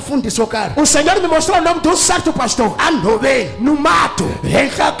 o Senhor me mostrou o nome de um certo pastor no mato, em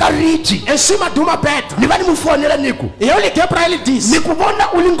cima de uma pedra. E eu liguei para ele e disse: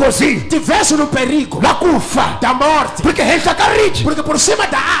 te vejo no perigo da morte, porque por cima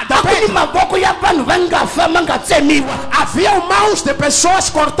da pedra havia mãos de pessoas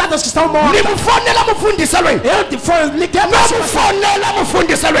cortadas que estão mortas.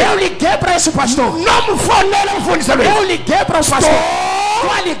 Eu liguei para esse pastor. Eu liguei para o pastor.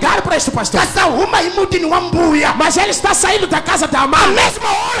 Estou a ligar para esse pastor. Mas ele está saindo da casa da amante. A mesma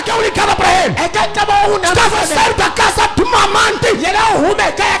hora que eu ligava para ele, estava saindo da casa de uma amante.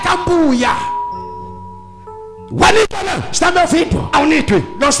 Está me ouvindo?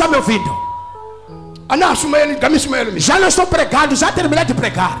 Não está me ouvindo? Já não estou pregando, já terminei de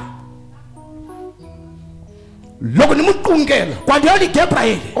pregar. Quando eu liguei para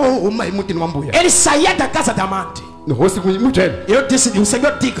ele, ele saía da casa da amante. Eu disse: o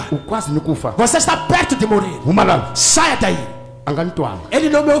Senhor diga, você está perto de morrer, saia daí. Ele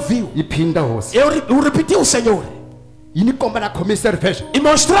não me ouviu. Eu repeti o Senhor e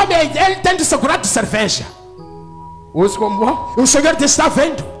mostrou-me ele tendo segurado cerveja. O Senhor te está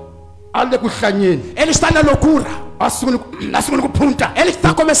vendo. Ele está na loucura. Ele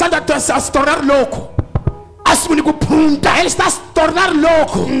está começando a se tornar louco. Ele está a se tornar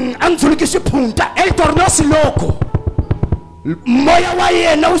louco. Ele tornou-se louco.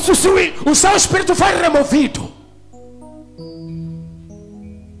 O seu espírito foi removido.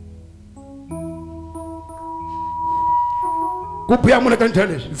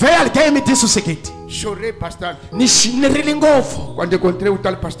 Veio alguém e me disse o seguinte. Chorei bastante quando encontrei o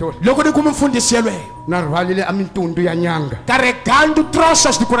tal pastor. Logo de como um fundicielo carregando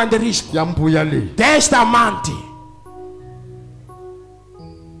trouxas de curanderismo desta amante.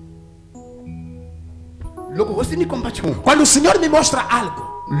 Quando o Senhor me mostra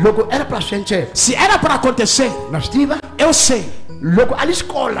algo, se era para acontecer, eu sei.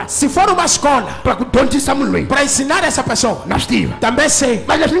 Se for uma escola para ensinar essa pessoa, também sei.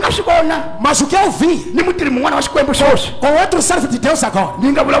 Mas o que eu vi com outro servo de Deus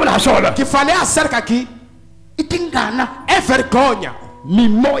agora, que falei acerca aqui, é vergonha.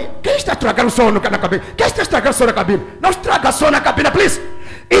 Quem está estragando o som na cabine? Quem está estragando o som na cabine? Não estraga som na cabine, please.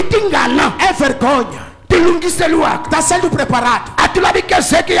 É vergonha. Está sendo preparado.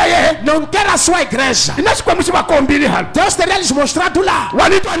 Não quer a sua igreja. Deus teria lhes mostrado lá.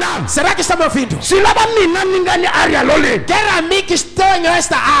 Será que está me ouvindo? Quer a mim que tenho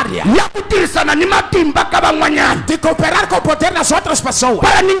esta área de cooperar com o poder das outras pessoas,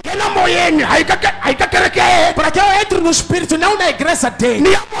 para que eu entre no espírito, não na igreja dele.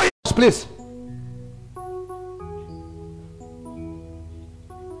 Please.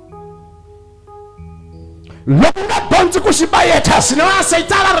 Se não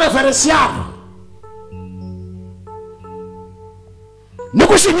aceitar a reverenciar,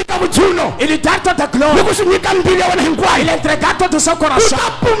 ele dar toda a glória, ele entregar todo o seu coração,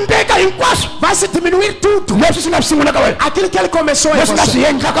 vai se diminuir tudo. Aquilo que ele começou em você,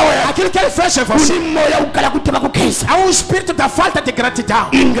 aquilo que ele fez em você, é um espírito da falta de gratidão.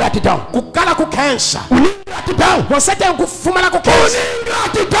 O cara que cansa. Você tem que fumar com cansa.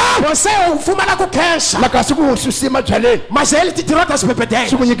 Você fuma com cansa. Mas ele te tirou das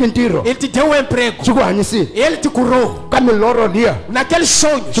bebedeiras. Ele te deu um emprego. Ele te curou. Naqueles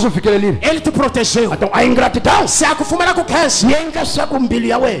sonhos, ele te protegeu. Se a fumar com cansa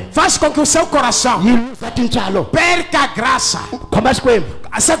faz com que o seu coração perca a graça.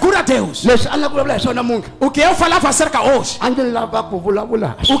 Segura Deus. O que eu falava acerca hoje,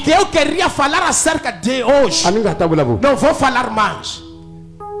 o que eu queria falar acerca de hoje, não vou falar mais.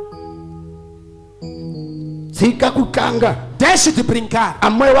 Deixe de brincar.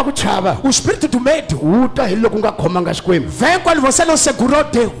 O espírito do medo vem quando você não segurou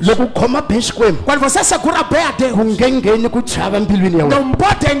Deus. Quando você segura bem a Deus, não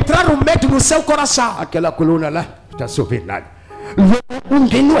pode entrar o medo no seu coração. Aquela coluna lá está sofrendo.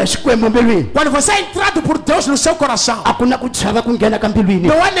 Quando você é entrado por Deus no seu coração,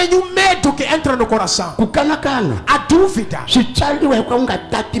 não há nenhum medo que entra no coração. A dúvida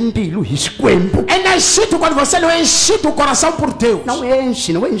é nascido quando você não é enchido o coração por Deus. Não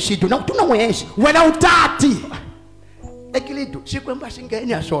enche. Tu não enche. Não dá-te.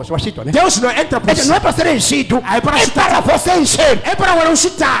 Deus não entra por si. Não é para ser enchido, é para você encher. É para não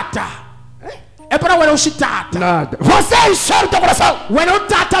se trata. É para o não se trata. Nada. Você encher o teu coração. Não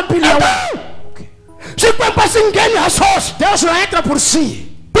trata bilhão. Deus não entra por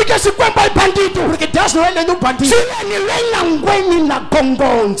si. Porque se é bandido. Porque Deus não é nenhum bandido.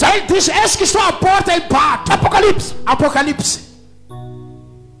 Ele diz: eis que estou à porta e bato. Apocalipse.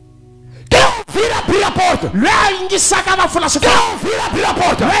 Quem ouvir abrir a porta?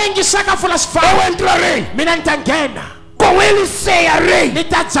 Eu entrarei. Com ele cearei.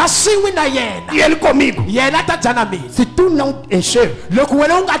 E ele comigo. Se tu não encher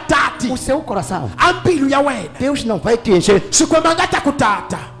o seu coração, Deus não vai te encher.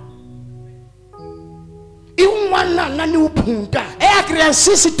 E é a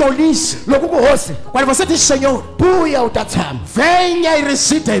criancice tolice. Quando você diz: Senhor, venha e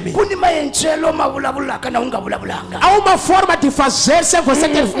resida em mim, há uma forma de fazer sem você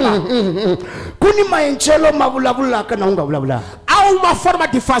ter falado. Há uma forma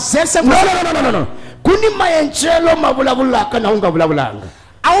de fazer sem você. Não.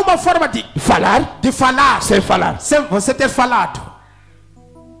 Há uma forma de falar sem você ter falado.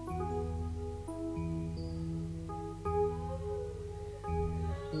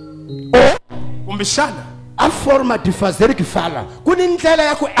 A forma de fazer que fala.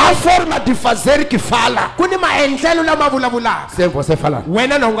 A forma de fazer que fala. Sem você falar.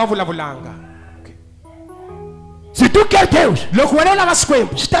 Se tu quer Deus, loko wena lava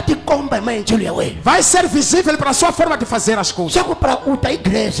Xikwembu, está te comba maendlelo ya wena. vai ser visível para a sua forma de fazer as coisas. Chego para a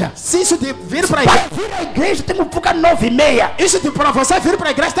igreja. Se isso de vir para a Para igreja, vir à igreja tem que ficar 9:30. isso de para você vir para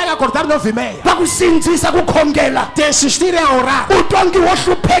a igreja tem que acordar 9:30. Para kusinzisa kukhongela. Te insistir em orar, Utwangi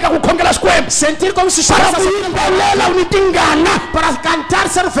wohlupheka kukhongela Xikwembu. sentir como se Para estivesse kuyimbelela unitingana. para cantar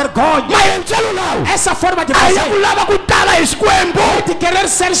ser vergonha. Maendlelo lawo Essa forma de fazer ayakulava kutala hi Xikwembu. é de querer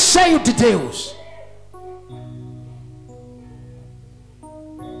ser cheio de Deus.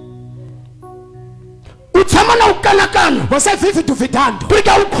 Utshama na ukanakana. Você vive duvidando Porque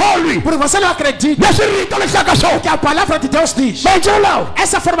ukholwi. porque você não acredita Leswi rito lexaka swona. que a palavra de Deus diz. Maendlelo lawo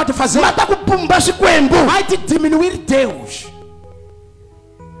Essa forma de fazer mata ku pumba Xikwembu. vai te diminuir Deus.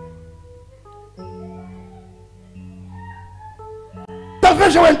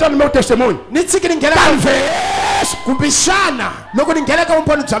 Talvez eu entrar no meu testemunho. Nitsiki ningeleka Talvez. kubishana loko ningeleka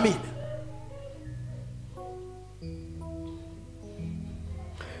umboni bya mina.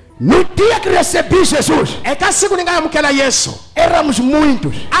 No dia que recebi Jesus, Eka siku ningayamukela Yesu éramos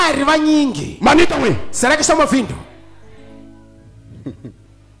muitos. a ri vanyingi. Manita mwe. Será que estão me ouvindo?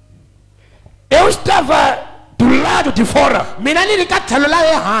 Eu estava do lado de fora, Mina ni ri ka tlhelo la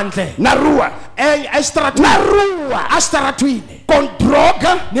ehandle na rua, exitratwini na rua, a xitaratwini com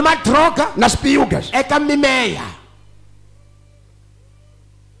droga ni madroga nas piugas. eka mimeya,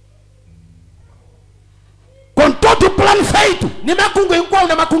 Com todo o plano feito ni makungu hinkwawo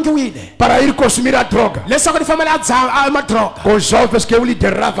lama kungiwile para ir consumir a droga. leswaku ni fanele a dzaha madroga, Com os jovens que eu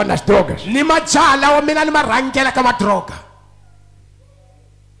liderava nas drogas. ni majaha lawa mina ni marhangela ka madroga.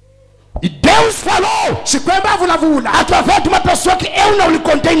 E Deus falou Xikwembu a vulavula através de uma pessoa que eu não lhe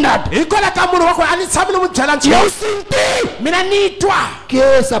contei nada. hikwalaho ka munhu wa ku a ni tshami ni n'wi byela E nchumu, eu senti mina ni twa que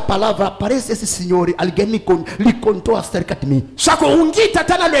essa palavra, parece esse senhor, alguém lhe contou acerca de mim. swa ku u ngi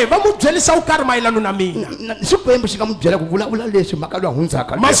tatana loyi va mu byelisa wo karhi mayelano na mina. Xikwembu xi nga mu byela ku vulavula leswi mhaka loyi a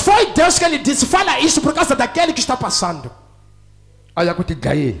hundzaka. Mas foi Deus que lhe disse: fala isso por causa daquele que está passando. A ya ku ti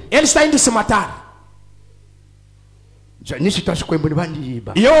dlayeni. Ele está indo se matar. Ni xi twa Xikwembu ni va ni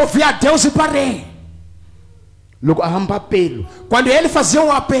yiva. E eu ouvi a Deus e parei. Loko a hamba apelo, Quando ele fazia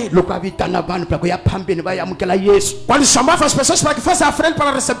um apelo, loko a vitana vanhu para ku ya phambeni va ya amukela Yesu, quando chamava as pessoas para que fossem à frente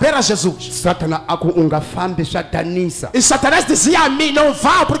para receber a Jesus, Satana a ku u nga fambi swa danisa. e Satanás dizia a mim: não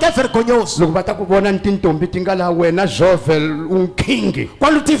vá porque é vergonhoso. Loko va ta ku vona ni tintombi ti nga la wena Jovel king,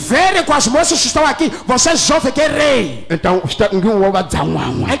 Quando te verem com as moças que estão aqui, você é jovem que é rei. então ngi wo va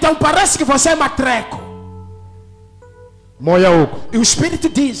dzan'wan'wa Então parece que você é matreco. moya uko E o Espírito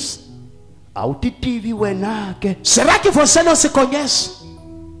diz: a wu ti tivi wena ke, será que você não se conhece?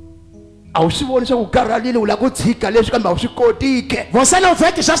 a wu swi voni swa ku karhalile u la ku tshika leswi kambe a wu swi koti ke. Você não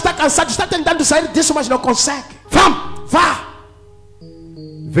vê que já está cansado, está tentando sair disso, mas não consegue. Vamos, Vá,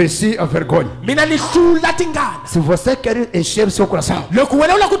 venci a vergonha. mina ni hlula tingana. Se você quer encher o seu coração Loko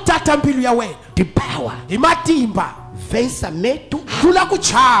wena u lava ku tata mbilu ya wena de power, hi matimba, vença medo, hlula ku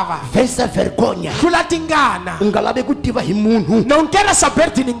chava, vença vergonha. hlula tingana. U nga lavi ku tiva hi munhu, Não queira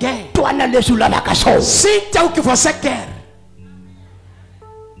saber de ninguém. twana leswi u lavaka swona. Sinta o que você quer.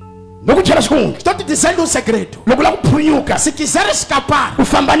 No ku chela xikungu, Estou te dizendo um segredo. loko u lava ku phunyuka Se quiser escapar u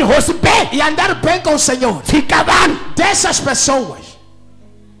famba ni hosi be, e andar bem com o Senhor, tshika vanhu. dessas pessoas,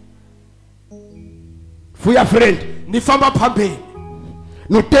 Fui à frente. ni famba phambili.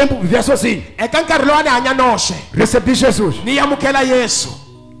 No tempo vivia sozinho. Eka nkarhi lowu a ni hanya noxe, Recebi Jesus. ni amukela Yesu,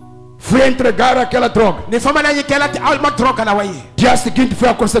 Fui entregar aquela droga. ni famba na nyikela madroga lawa yi. Dia seguinte foi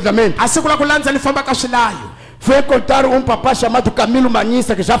aconselhamento. A siku la ku landza ni famba ka swilayo, Fui encontrar um papai chamado Camilo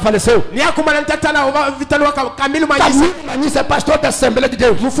Manissa, que já faleceu. ni ya kuma na ni tatana va vitaniwaka Camilo Manyisa, Camilo Manissa é pastor da Assembleia de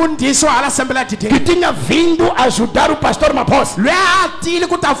Deus, mufundhisi wa hala Assembleya que Today, tinha vindo ajudar o pastor Maposa. loyi a tile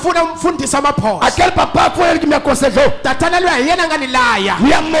ku ta pfuna mfundhisi wa maphosa. Aquele papai foi ele que me aconselhou. Tatana loyi hi yena a nga ni laya,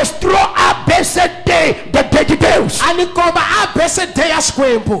 Me mostrou a BCD de Deus. a ni komba ABCD ya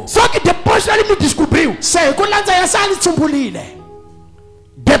Xikwembu. Só que depois ele me descobriu. Se hi ku landza yena se a ni tsumbulile,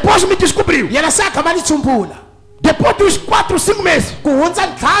 Depois me descobriu. yena se a gama ni tsumbula. Depois dos 4, 5 meses. Ku hundza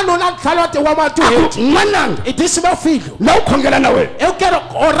ntlhanu na ntlhanu wa matuheti, Mananga, e disse: meu filho, não khongela na wewe. eu quero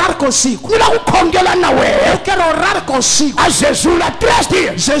orar consigo, Ni la ku khongela na eu wewe. quero orar consigo. A Jesus lá 3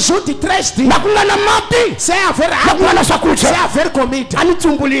 dias. Jejum de 3 dias, Na ku nga na mati. sem haver Na ku nga água, na sem swakudya. haver comida. A ni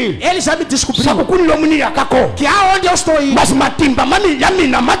tsumbulile. Ele já me Swa ku descobriu ku ni lomu ni yaka kona. que aonde eu estou indo, Mas matimba ya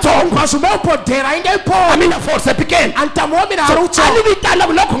mina matsongo. mas o meu poder ainda é A pouco. mina força é pequena. Então o homem A ni vitana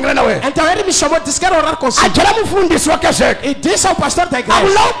ku la ku khongela na wewe. Então ele me chamou e disse: quero orar A consigo. byela mufundhisi wa kazeke. E disse ao pastor da A igreja: ku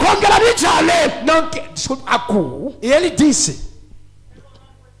la ku khongela ni jale. não, desculpa. Aku. E ele disse: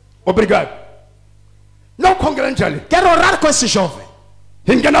 Obrigado. Não khongela ni jale. quero orar com esse jovem.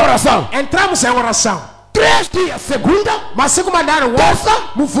 Hinga na oração. Entramos em oração. 3 dias, segunda, masiku manharhu terça,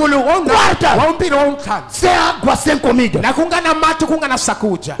 muvhulu quarta, wavumbirhi wontlhanu sem água, sem comida. na ku nga na mati ku nga na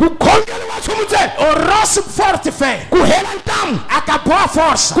swakudya Kukhongela nchumu ntsena. orosi forte fe Ku hela ntamu. akaboha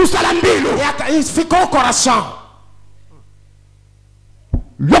força Ku sala mbilu. ficou o coração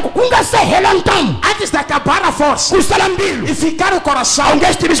Loko ku nga se hela ntamu. antes de acabar a força Ku sala mbilu. e ficar o coração A wu nge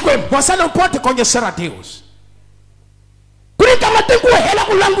swi tivi Xikwembu. você não pode conhecer a Deus. Ku ri nkama ku hela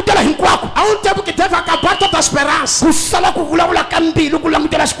ku langutela hinkwako. Há um tempo que deve acabar toda a esperança Ku sala ku vulavula ka mbilu ku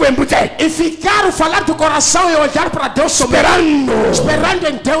langutela Xikwembu ntsena. e ficar o falar do coração e olhar para Deus somente, esperando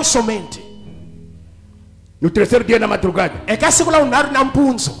em Deus somente. No terceiro dia na madrugada, Eka siku la unharhu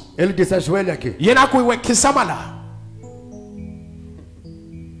nampundzu ele disse: ajoelhe aqui. yena ku iwe khisama la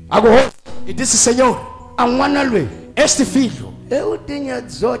Agora, e disse: Senhor, a n'wana loyi, este filho eu tinha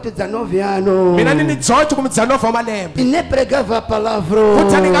 18, 19 anos. mina ni 18 kumbe 19 wa malembe E nem pregava a palavra.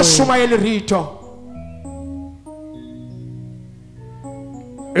 kutani nga xumayeli rito.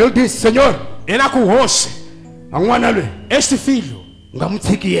 Eu disse: Senhor, Yena ku hosi a n'wana loyi, este filho nga mu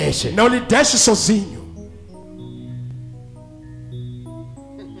tshiki yexe. não lhe deixe sozinho.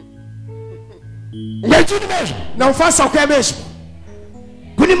 Ngecini mesmo. Não faça o que é mesmo.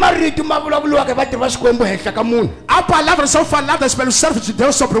 Kuni marito ma vulavuliwaka vatirhi va Xikwembu henhla ka munhu. Há palavras são faladas pelo servo de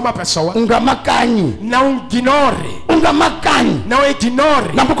Deus sobre uma pessoa. U nga makanyi. Não ignore, U nga makanyi. não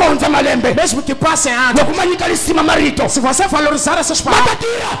ignore, Nambu ko hundza malembe. mesmo que passem anos. Loko ma nyika risima marito, Se você valorizar essas ma palavras, ta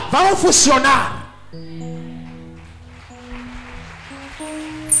tirha. vão funcionar.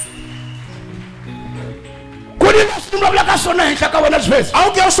 Kuni leswi ni vulavulaka swona henhla ka wena sweswi.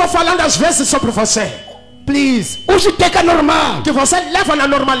 Algo que eu estou falando às vezes sobre você, Please, u swi teka normal. que você leva na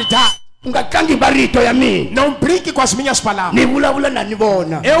normalidade. U nga tlangi marito ya mina. Não brinque com as minhas palavras. Ni vulavula na ni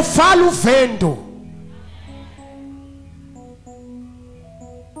vona. Eu falo vendo.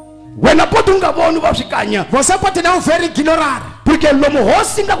 Wena poti u nga voni va swi kanya. Você pode não ver e ignorar, Porque lomu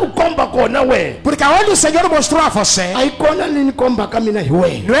hosi nga ku komba kona we. porque aonde o Senhor mostrou a você, A yi kona ni ni kombaka mina hi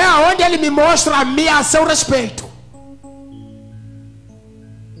wena. não é aonde Ele me mostra a mim a seu respeito.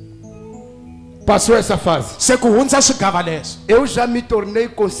 Passou essa fase. Sekuhundza swigava leswi. Eu já me tornei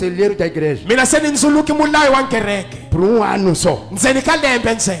conselheiro da igreja. Mina se ni ndzuluki mulayi wa kereke Por um ano só. ndzeni ka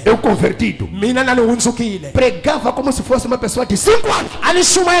lembe ntsena. Eu convertido. Mina na ni hundzukile. Pregava como se fosse uma pessoa de 5 anos. A ni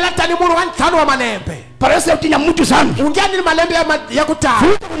xumayela tani munhu wa ntlhanu wa malembe. Parece que eu tinha muitos anos. U nge ni ni malembe ya ku tala.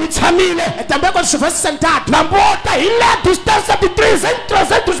 Fruto ni tshamile. Também quando se fosse sentado, Na bota e lá distância de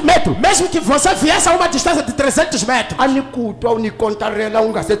 300 metros. mesmo que você viesse a uma distância de 300 metros, A ni kutwa u ni kontarela u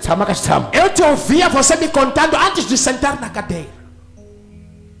nga se tshama ka xitshamo. eu te ouvia você me contando antes de sentar na cadeira.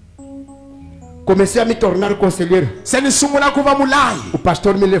 Comecei a me tornar conselheiro. Se ni sungula ku va mulayi, O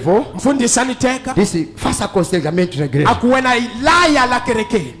pastor me levou. mfundhisi a ni teka Disse: faça aconselhamento na igreja. a ku wena laya la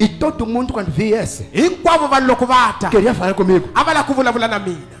kerekeni. E todo mundo quando via esse Hinkwavo vanhu loko va ta queria falar comigo. a va lava ku vulavula na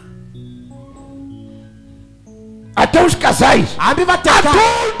mina. Até os casais Hambi va teka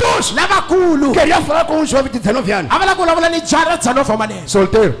adultos lavakulu queria falar com um jovem de 19 anos. a va lava ku vulavula ni jaha ra 19 wa malembe.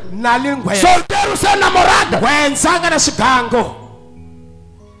 Solteiro. Na ni ngwenya Solteiro sem namorada. ngwensanga na swigango,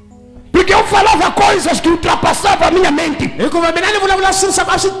 Porque eu falava coisas que ultrapassavam a minha mente. hikuva mina ni vulavula swilo swa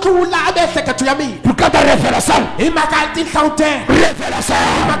ku a swi tlula a miehleketo ya mina. Por causa da revelação. Hi mhaka ya tinhlawutelo, hi Revelação.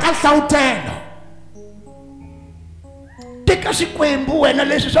 mhaka ya nhlawutelo. Teka Xikwembu wena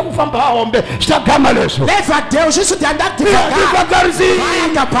leswi swa ku famba hombe swa gama leswo. Leva a Deus isso de andar Ia devagar. devagarzinho.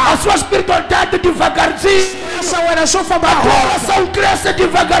 Vai acabar. A sua espiritualidade devagarzinho. Essa hora só fama A a coração cresce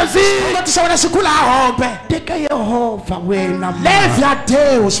devagarzinho. Enquanto essa hora segura a rompe. Teka Yehova wena. Leve a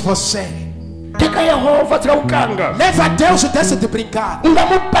Deus você. Teka Yehova tiraukanga. Leve a Deus e deixe de brincar.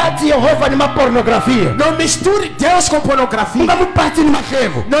 Ungamupati Yehova nima pornografia. Não misture Deus com pornografia. Ungamupati nima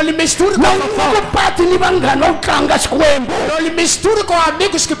shevo. Não lhe misture com Não fofoca. ungamupati ni vanghana wo tlanga Xikwembu. Não lhe misture com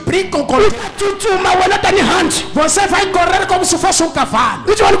amigos que brincam com Deus. Tsutsuma wena tani hanci. Você vai correr como se fosse um cavalo.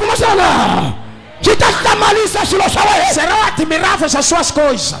 Ithi wena kuma swona. Xi ta hlamarisa swilo swa wena. Serão admiráveis as suas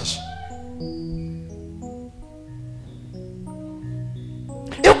coisas.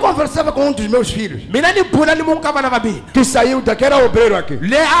 Eu conversava com um dos meus filhos Mina ni bula ni munkava na vabina. que saiu daqui, era obreiro aqui.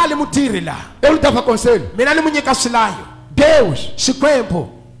 Le ali mutiri lá. Eu lhe dava conselho. Mina ni munyika swilayo. Deus, Xikwembu.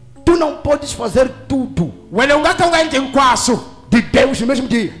 tu não podes fazer tudo Wena u nga ka u nga endli hinkwaswo de Deus no mesmo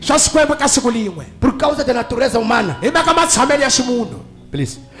dia. swa Xikwembu ka siku lin'we. Por causa da natureza humana. Hi mhaka matshamelo ya ximunhu.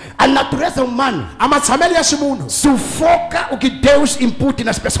 Please. A natureza humana A matshamelo ya ximunhu sufoca o que Deus impute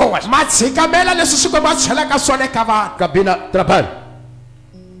nas pessoas. ma tshikamela leswi Xikwembu a chelaka swona eka vanhu. Cabina, trabalho.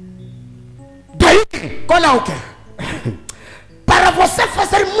 Daí, Kwalaho ke para para você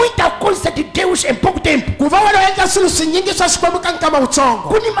fazer muita coisa de Deus em pouco tempo,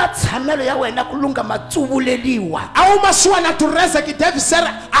 kuni matsamelo ya wena kulunga matsuvuleliwa. há uma sua natureza que deve ser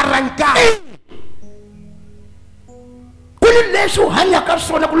arrancada. Kuni leswi hanyaka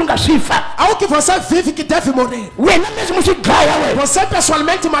swona kulunga swifa. Há o que você vive que deve morrer. Wena mesmo swi dlaya wena. Você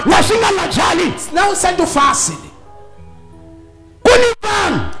pessoalmente mata. Não sendo fácil. Kuni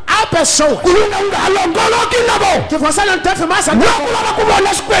vanhu há pessoas que você não deve mais andar.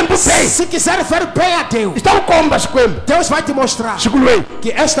 Se quiser ver bem a Deus, Deus vai te mostrar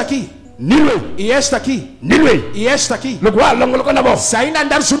que esta aqui e esta aqui e esta aqui, se ainda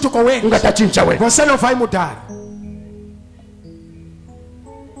andar junto com ele, você não vai mudar.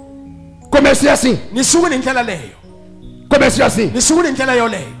 Comecei assim. Comecei assim.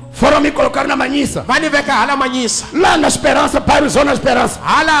 Foram me colocar na manhissa. Lá na Esperança, para Zona Esperança.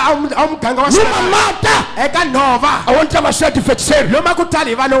 Numa mata. Onde estava cheio de feiticeiro.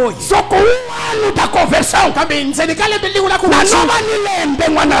 Só com 1 ano da conversão. Na nova Nilembe,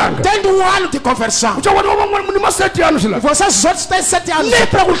 Mananga. Tendo 1 ano de conversão. Vocês outros têm 7 anos. Nem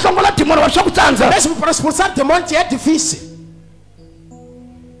para o chão lá de moro, mesmo para expulsar demônio é difícil.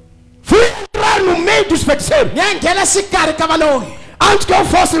 Fui entrar no meio dos feiticeiros. Antes que eu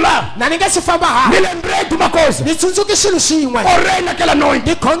fosse lá, me lembrei de uma coisa. Orei naquela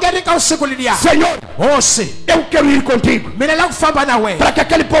noite. Senhor, eu quero ir contigo, para que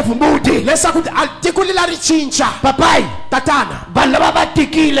aquele povo mude. Papai,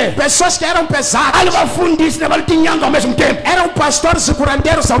 pessoas que eram pesadas, ao mesmo tempo. Eram pastores e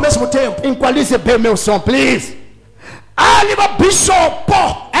curandeiros ao mesmo tempo. Equalize bem meu som, please.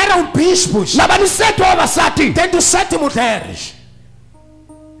 Eram bispos, tendo 7 mulheres.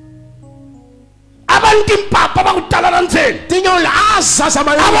 Tinham asas a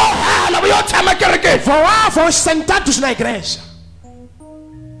maioria. Voavam sentados na igreja.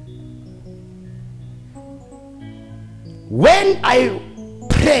 When I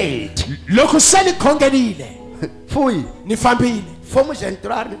prayed, fomos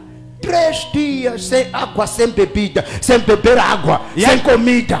entrar 3 dias sem água, sem bebida, sem beber água, sem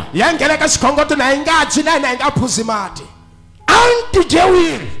comida. Antes de eu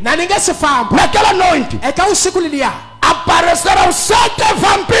ir, naquela noite, apareceram 7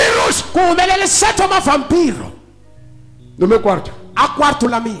 vampiros no meu quarto.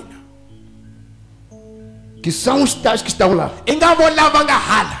 Que são os tais que estão lá.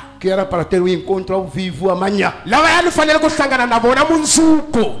 Que era para ter um encontro ao vivo amanhã.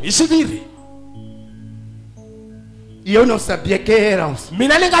 E eu não sabia quem eram.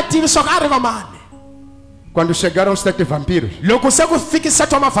 Quando chegaram os 7 vampiros,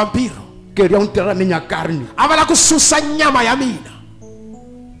 queriam ter a minha carne.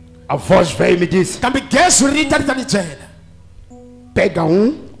 A voz veio e me disse: pega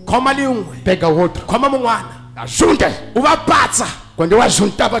um, pega o outro, ajunta. Quando eu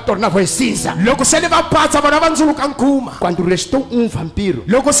ajuntava, tornava em cinza. Quando restou um vampiro,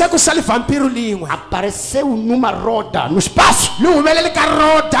 apareceu numa roda no espaço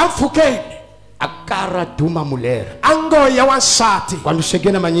a cara de uma mulher. Quando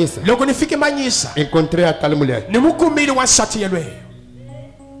cheguei na manhissa, encontrei a tal mulher.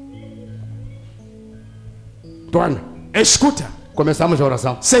 Tuana, escuta. Começamos a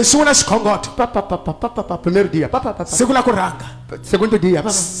oração. Primeiro dia. Segundo dia.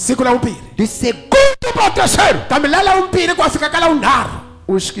 De segundo para o terceiro.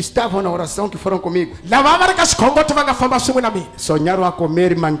 Os que estavam na oração, que foram comigo, sonharam a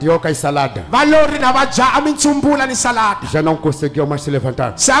comer mandioca e salada. Já não conseguiam mais se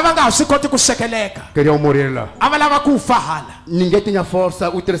levantar. Queriam morrer lá. Ninguém tinha força.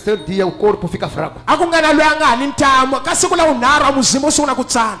 O terceiro dia o corpo fica fraco.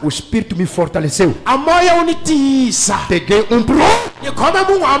 O espírito me fortaleceu. Peguei um pro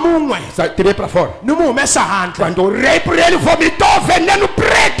tirei para fora. Quando orei por ele, vomitou veneno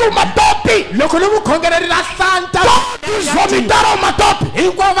preto, uma tope. Todos vomitaram uma tope.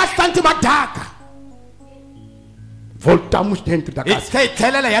 Voltamos dentro da casa.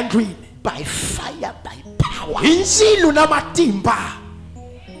 By fire, by power.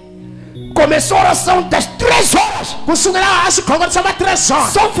 Começou a oração das 3 horas.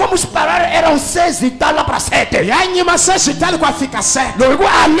 Só fomos parar, eram 6 e tal lá para 7.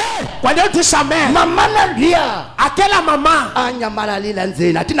 Quando eu disse amém, aquela mamã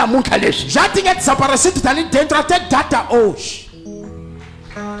já tinha desaparecido dali dentro até data hoje.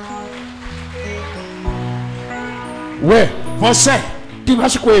 Você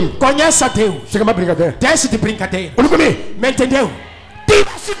conhece a Deus. Desce de brincadeira. Me entendeu?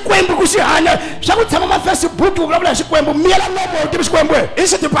 tiva xikwembu ku xi hanya xa ku tshama ma Facebook ku vulavula hi xikwembu miyela nomo tivi xikwembu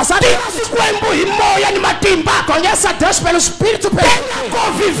Isso te passar. tiva xikwembu hi moya ni matimba Conhece a Deus pelo Espírito. tena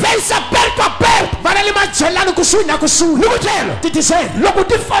convivência perto a perto Vai lhe macelando com sua, com sua. ni ku tlhela Te dizer, loko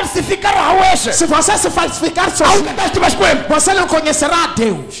ti falsifica raha wexe se você se falsificar a wu sozinho, nga ta xi tiva xikwembu você não conhecerá a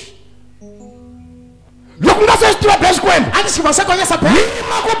Deus. loko u nga se xi tiva bya xikwembu Antes que você conheça bem,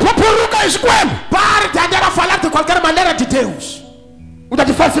 yima ku phuphuruka hi xikwembu pare de andar a falar de qualquer maneira de Deus. u ta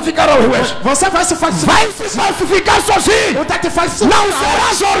ti falsifica raha hi wexe Você vai se falsificar. vai se falsificar sozinho Você te não falsificar.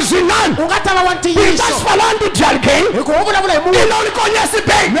 serás original Ungatava e wantiyiso. estás falando de alguém Ukuvulavula hi e munhu não lhe conhece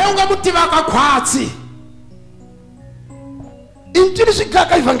bem leyi u nga mu tivaka khwatsi. incini xi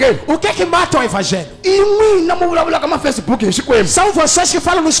gaka evangeli O que que mata o evangelho? i n'wina mo vulavulaka mafacebook hi xikwembu São vocês que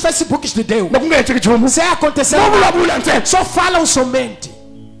falam nos Facebooks de Deus. loko ku nga hetiki nchumu Se acontecer, mo vulavula ntsena só falam somente.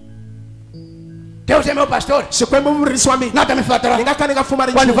 deus é meu pastor Xikwembu murisi wa mina. nada me faltará Ni nga ka ni nga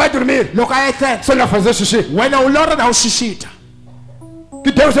pfumali quando nchumu. vai dormir Loko a etlela, se não fazer xixi wena u lorha na u xixita.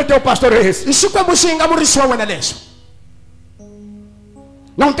 que deus é teu pastor é esse I xikwembu xi nga murisi wa wena leswo.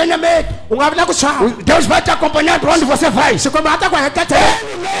 não tenha medo U nga vi na ku chava. deus vai te acompanhar para onde você vai Xikwembu a ta ku heleketela.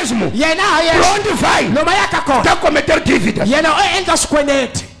 ele mesmo Yena a para yexe. onde vai Lomu a yaka kona. quer cometer dívidas Yena o endla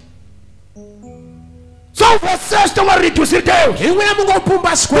swikweleti. só vocês estão a reduzir deus Hi n'wina mu ngo pumba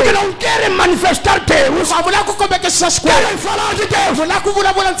porque swikweleti. não querem manifestar deus U nga vula ku kombekisa swikweleti. querem falar de deus U vula ku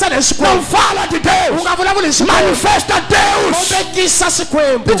vulavula ntsena hi não swikwembu. fala de U deus nga vulavuli hi swikwembu. manifesta deus Kombekisa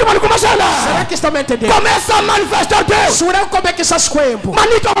swikwembu. Dice mano Será kumasala que estão me entendendo? começa a manifestar deus Sura ku kombekisa swikwembu.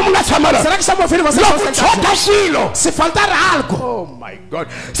 manito munga chamala Será que estão me ouvindo? Vocês estão loku sentados? chota xilo Se faltar algo, oh my god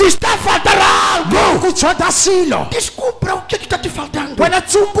se está faltando algo ku chota silo. descubra o que está te faltando Wena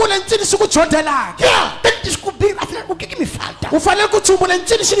tsumbula ncini xi ku chodelaka. yeah, tem que descobrir afinal o que me falta U fanele ku tsumbula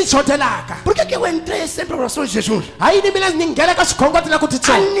ncini xi ni chodelaka. por que eu entrei sempre em orações de jejum Hayi ni mina ni nghena ka swikhongoti na ku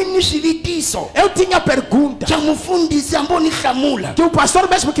titsona. anini xivitiso Eu tinha pergunta xa mufundhisi ambo ni hlamula que o pastor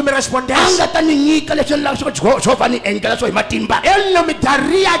mesmo que me a respondesse. nga ta ni nyika leswi ni lava xova ni endlela swo hi matimba Ele não me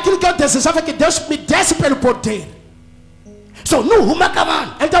daria aquilo que eu desejava que Deus me desse pelo poder. so ni huma ka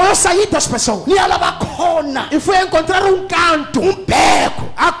vanhu Então eu saí das pessoas ni ya lava kona e fui encontrar um canto. beko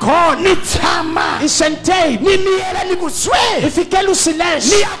A cona. ni tshama E sentei ni miyela ni ku e swe fiquei no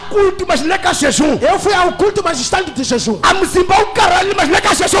silêncio. ni ya kulti mas ni le ka jejum Eu fui ao culto, mas estando de jejum. a muzimba wu karhali mas ni le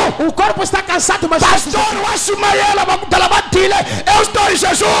ka jejum O corpo está cansado, mas está de jejum. pastor wa ximayela va ku tala va dile eu estou em O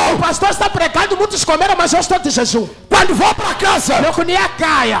jejum pastor está pregando, muitos comeram, mas eu estou de jejum. quando vou para casa Loko ni a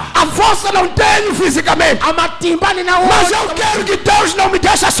kaya. a força não tenho fisicamente A matimba ni na mas eu quero que Deus não me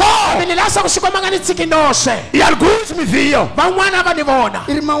deixe só Me nilasa ku xikwama nga ni tsikinose. e alguns me viam Van'wana va ni vona.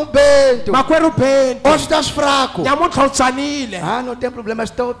 irmão Bento Makwerhu Bento. hoje estás fraco Nyamuntlha u tsanile. ah não tem problema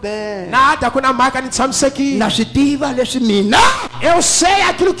estou bem Nada ku na mhaka ni tshamisekile. na swi tiva leswi mina Eu sei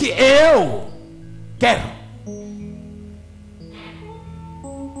aquilo que eu quero.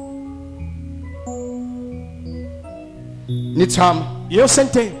 ni tshama E eu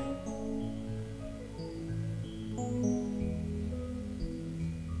sentei.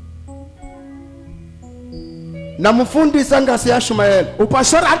 na mufundhisi a nga si ya xumayela O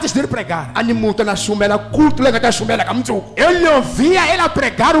pastor, antes de ir pregar, a ni muta na xumela kultu leyi nga ta xumela ka mundzuku eu lhe ouvia ele a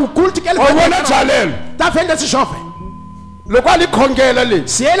pregar o culto que ele o vona pregava. jalelo Tá vendo esse jovem? loko a ni khongela leyi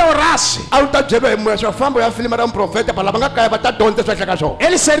Se ele orasse, a wu ta byeriwa hi moya swa famba u ya filima ra muprofeta va lava nga kaya va ta dyondza swa hleka swona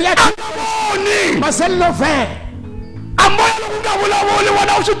ele seria. a nga voni Mas ele não vê. a moya loko u nga vulavuli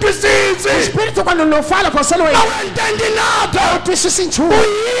wena u swi O twisisi espírito, quando não fala, você não a wu entendi nada twisisi o nchumu.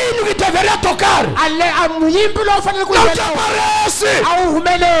 yini que deveria tocar A muyimbi lowu fanele ku não te yimbelela aparece a wu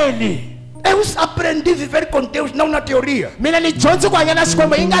humeleli. eu aprendi a viver com Deus não na teoria Mina ni dyondzi ku hanya na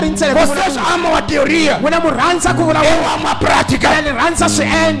Xikwembu yi nga ri ntsena ku vocês vulavula. amam a teoria N'wina mu rhandza ku eu vulavula. amo a prática Mina ni rhandza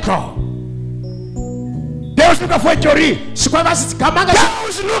swiendlo. Deus nunca foi teoria Xikwembu a xi gamanga.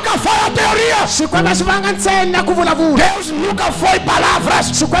 Deus nunca foi a teoria Xikwembu a xi vanga ntsena ku vulavula. Deus nunca foi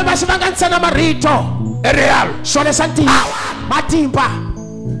palavras Xikwembu a xi vanga ntsena marito. é real Swona swa ntiyiso. Matimba.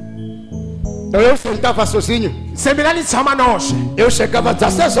 eu sentava sozinho Se mina ni tshama noxe. eu chegava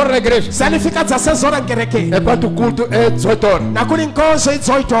 16 horas na igreja Se ni fika 16 horas nkerekeni. enquanto o culto é 18 horas Na ku ni nkonzo hi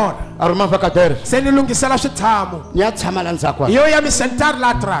 18 horas. arrumava cadeiras Se ni lunghisela switshamo. ni ya tshama la ndzhaku E eu ia me sentar lá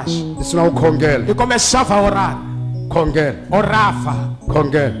atrás. sina u khongela E começava a orar. khongela Orava.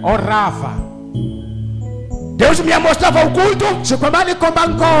 khongela Orava. Deus me mostrava o culto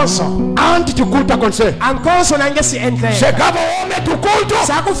antes do culto acontecer. Chegava o homem do culto,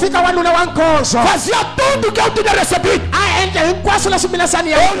 fazia tudo que eu tinha recebido.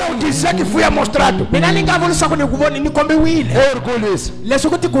 Eu não dizia que fui amostrado. É orgulho isso,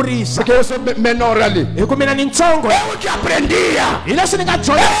 porque eu sou menor ali. Eu que aprendia.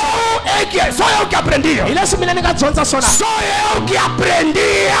 Só eu que aprendia. Só eu que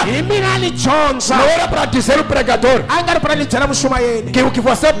aprendia. Não era para dizer o pregador que o que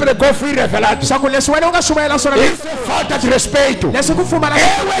você pregou foi revelado. Isso é falta de respeito.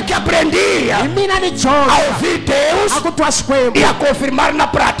 Eu é que aprendia a ouvir Deus e a confirmar na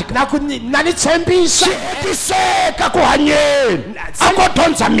prática. Seca com a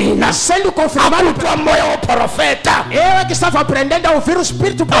mina. A tua mãe é o profeta. Eu é que estava aprendendo a ouvir o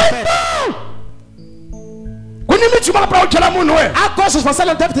espírito profeta. Há coisas que você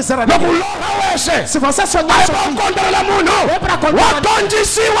não deve dizer a ninguém. Se você sonhar é para contar.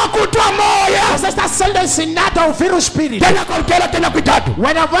 Você está sendo ensinado a ouvir o espírito. Tenha cautela, tenha cuidado.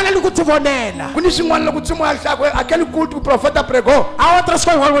 Aquele culto que o profeta pregou. Há outras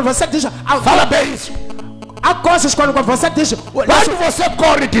coisas quando você diz. Fala bem isso. Há coisas quando você diz. Quando você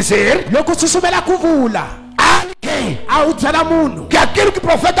corre dizer. Que aquilo que o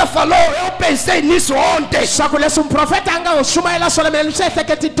profeta falou, eu pensei nisso ontem.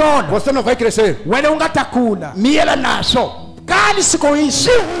 Você não vai crescer. Miela naso. Cale-se com isso.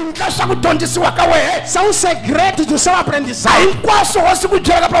 São segredos do seu aprendizado.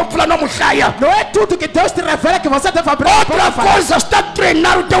 Não é tudo que Deus te revela que você deve aprender. Outra coisa está a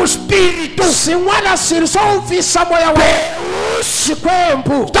treinar o teu espírito. Se só ouvir Samuel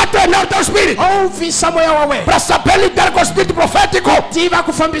está treinando o teu espírito. Ouve Samuel para saber lidar com o espírito profético. Então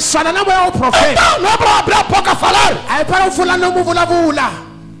não é para abrir a boca a falar. É para o fulano vula.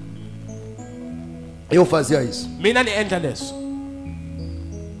 Eu fazia isso.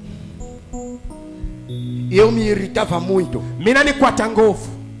 Eu me irritava muito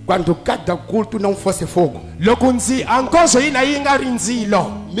quando cada culto não fosse fogo.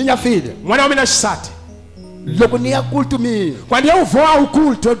 Minha filha, quando eu vou ao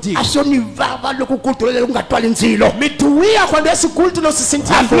culto, eu digo, me doía quando esse culto não se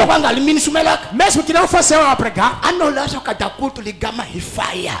sentia fogo. Mesmo que não fosse eu a pregar,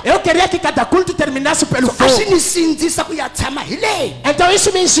 eu queria que cada culto terminasse pelo fogo. Então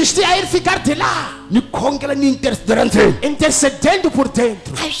isso me insistia a ir ficar de lá, intercedendo por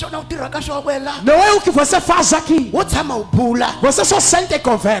dentro. Não é o que você faz aqui. Você só sente e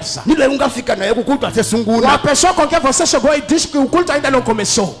conversa. A pessoa com quem você chegou e diz que o culto ainda não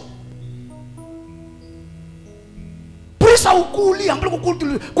começou.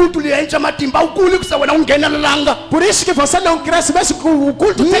 Por isso que você não cresce, mesmo que o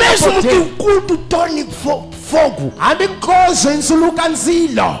culto tenha poder. Mesmo que o culto torne fogo.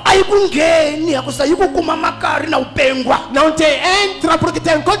 Não te entra porque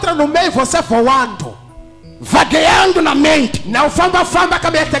te encontra no meio você voando, vagueando na mente. Não famba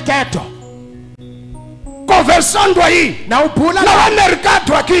cabetequeto. Conversando aí, não é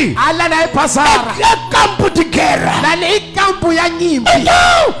mercado aqui, é campo de guerra. Então,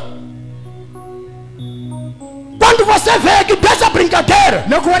 quando você vê que dessa brincadeira,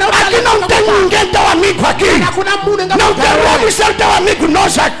 aqui não tem ninguém teu amigo aqui, não queremos ser teu amigo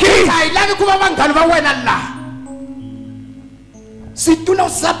nós aqui. Se tu não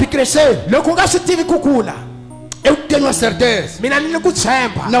sabe crescer, eu tenho a certeza,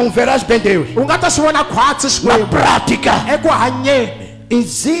 não verás bem Deus. Na prática,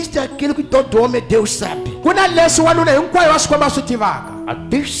 existe aquilo que todo homem Deus sabe: a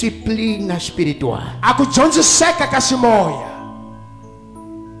disciplina espiritual.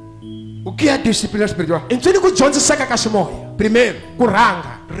 O que é disciplina espiritual? Primeiro,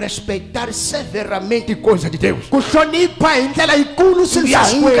 respeitar severamente coisas de Deus.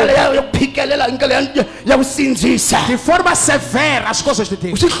 De forma severa as coisas de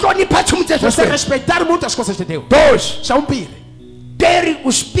Deus. Você respeitar muitas coisas de Deus. Dois, ter o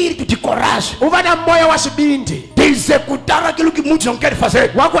espírito de coragem de executar aquilo que muitos não querem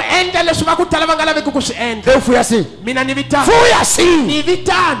fazer. Eu fui assim. Fui assim.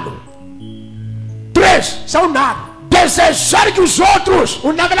 3. Desejar que os outros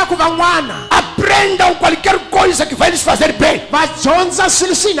aprendam qualquer coisa que vai lhes fazer bem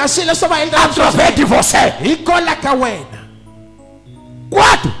através de você.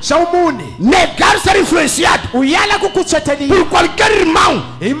 4. Negar ser influenciado por qualquer irmão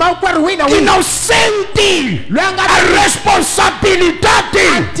que não sente a responsabilidade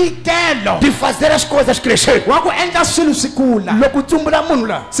de fazer as coisas crescer.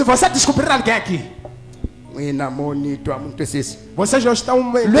 Se você descobrir alguém aqui, Vocês não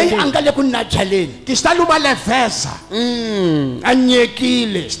estão que está numa leveza.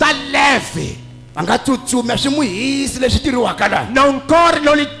 Está leve. Não corre,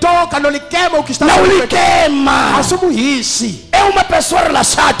 não lhe toca, não lhe queima o que está não lhe queima. É uma pessoa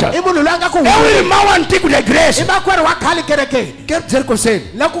relaxada. É um irmão antigo da igreja. Quero dizer com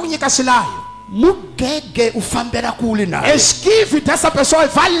você, esquive dessa pessoa e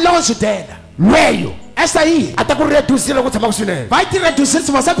vai longe dela. Essa aí vai te reduzir se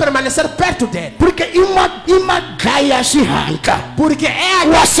você permanecer perto dela. Porque Porque é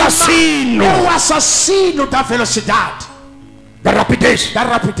o assassino. É o assassino da velocidade, da rapidez.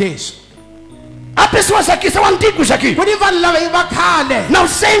 Há pessoas aqui, são antigos aqui. Não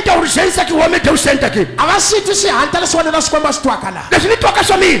sente a urgência que o homem Deus sente aqui. Deixa ele tocar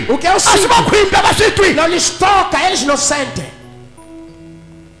só mim. O que eu sinto não lhes toca, eles não sentem.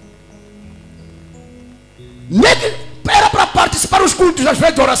 Era para participar dos cultos às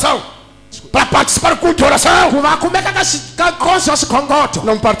vezes de oração. Para participar do culto de oração.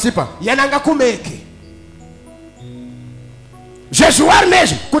 Não participa. Jejuar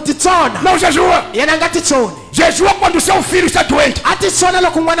mesmo. Não jejua. Jejua quando o seu filho está doente.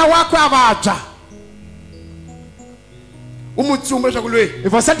 E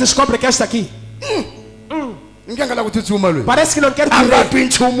você descobre que esta aqui parece que não quer viver.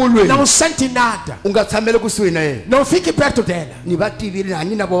 Não sente nada. Não fique perto dela.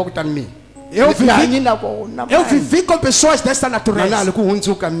 Eu vivi com pessoas desta natureza.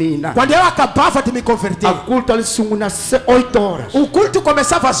 Quando eu acabava de me converter, o culto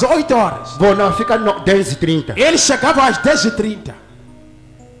começava às 8 horas. Ele chegava às 10h30.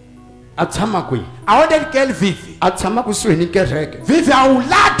 Aonde é que ele vive? Vive ao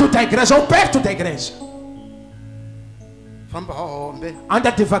lado da igreja, ou perto da igreja.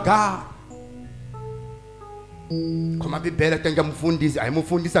 Anda devagar.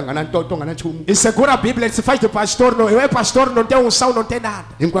 E segura a Bíblia, ele se faz de pastor. Não, eu é pastor, não tem unção, não tem nada.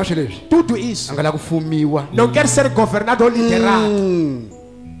 Tudo isso. Não quer ser governado ou liderado.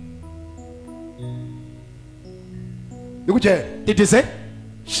 Te dizer,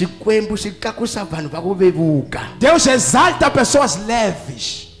 Deus exalta pessoas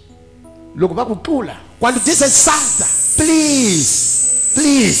leves. Quando diz exalta, please.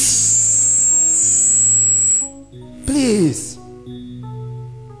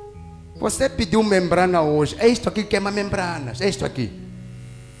 Você pediu membrana hoje. É isto aqui que queima membranas. É isto aqui.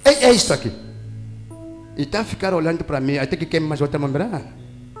 É isto aqui. E tá ficar olhando para mim até que queima mais outra membrana.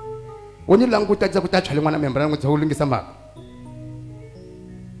 Onde lá está dizendo que está chalingando a membrana, que está sama.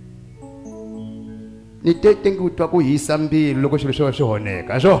 Ni tem que tu aku hisambi logo se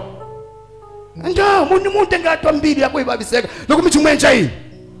honeka. Jo. Anja, mundo tem que tu ambili aku ibabiseka. Logo me chumwenja aí.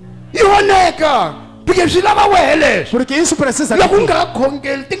 Ihoneka. Porque isso precisa de tempo.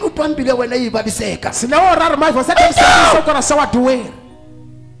 Se não orar mais, você tem que sentir seu coração a doer.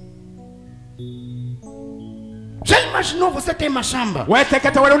 Já imaginou você tem machamba?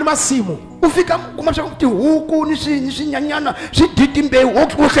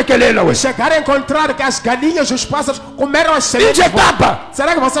 Chegar a encontrar que as galinhas e os pássaros comeram as sementes.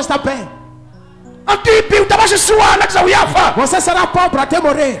 Será que você está bem? Você será pobre até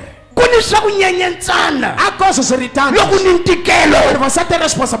morrer. Há coisas irritantes. Mas você tem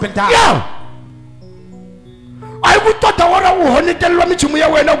responsabilidade.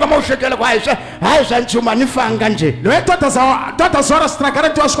 Não é todas as horas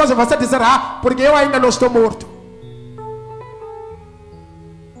tragarem tuas coisas e você dizer, porque eu ainda não estou morto.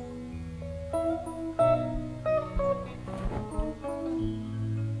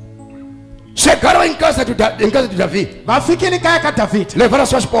 Chegaram em casa de Davi. Levaram as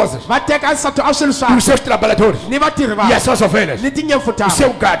suas esposas. E os seus trabalhadores. E as suas ovelhas. E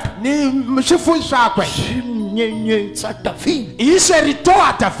seu gado. E isso irritou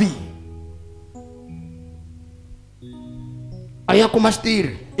a Davi.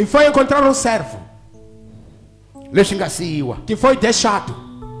 E foi encontrar um servo que foi deixado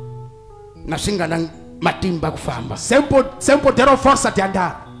sem poder ou força de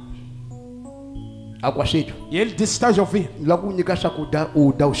andar. E ele disse, está a ouvir?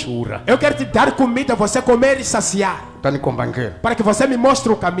 Eu quero te dar comida, você comer e saciar, para que você me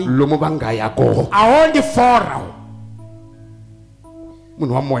mostre o caminho aonde foram.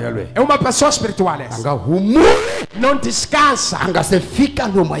 É uma pessoa espiritual essa. Não descansa antes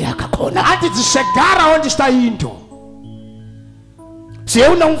de chegar aonde está indo. Se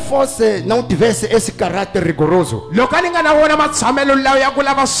eu não tivesse esse caráter rigoroso,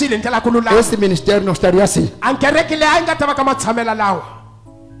 esse ministério não estaria assim.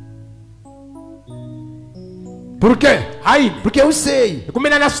 Por quê? Hayi. Porque eu sei. Kumbe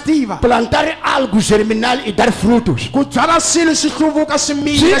na stiva. Plantar algo germinal e dar frutos. Kubyala swilo swi hluvuka swi Sim,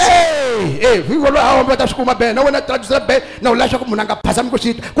 mila. viko lo hawa ta swi kuma bene na wena traduce be na u lasha ku munhu anga phasami ku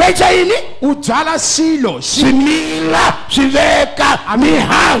xita ku endla yini U byala swilo swi mila swi veka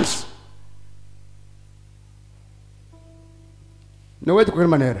mihandzu no wena ku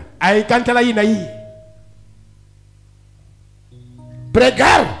manera a yi kantlela yini na yi.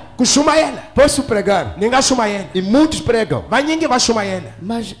 pregar Kushumayela. posso pregar Ni nga shumayela. e muitos pregam Vanyingi va shumayela.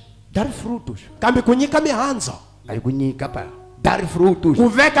 mas dar frutos Kambe ku nyika mihandzu. aí ku nyika pa dar frutos Ku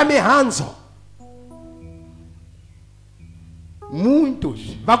veka mihandzu. muitos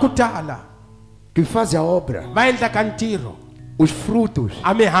Va ku tala. que fazem a obra Va endlaka ntirho. os frutos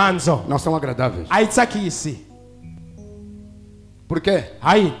A mihandzu não são agradáveis a yi tsakisi. por quê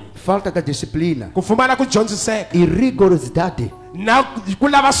Hayi. falta da disciplina Ku pfumala ku dyondziseka. e rigorosidade Na ku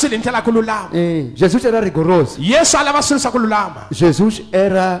lava swilo hi ndlela ku lulama. Jesus era rigoroso Yesu a lava swilo swa ku lulama. Jesus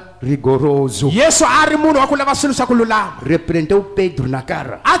era rigoroso Yesu a ri munhu wa ku lava swilo swa ku lulama. repreendeu Pedro na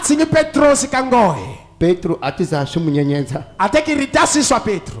cara A tshinyi Petrosi ka ngohe. Pedro atiza swi mu nyenyenza Até que irritasiswa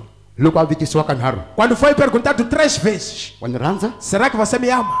Petro. loko a vitisiwa kanharhu Quando foi perguntado 3 vezes: wa ni rhandza será que você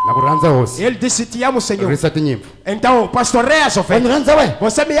me ama? na ku rhandza hosi Ele disse: te amo, Senhor. risa tinyimpfu Então, pastor Reas, wa ni rhandza we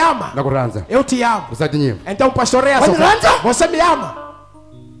você me ama? na ku rhandza Eu te amo. risa tinyimpfu Então, pastor Reas, Quando lança? você me ama?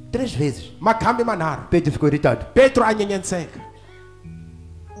 3 vezes Makambi manaro. Pedro ficou irritado Petro anyenyenseka.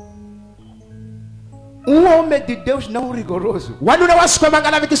 homem de Deus não rigoroso Wanuna wa Xikwembu nga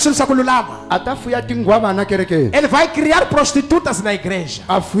laveki swilo swa ku lulama. atafuya tinghwava na kereke Ele vai criar prostitutas na igreja.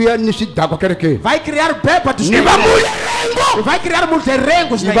 afuya ni swidakwa kereke Vai criar bêbados ni na igreja. vamuyerengo Vai criar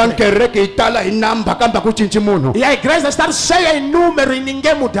mulherengos na iva igreja. kereke yi tala hi namba kambe ku cinci munhu E a igreja está cheia em número e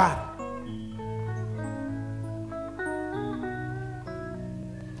ninguém mudar.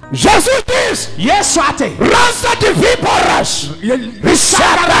 Jesus diz Yesu ate. raça de víboras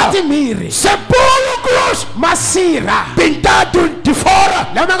Risaka timiri. sepulcros Masira. pintado de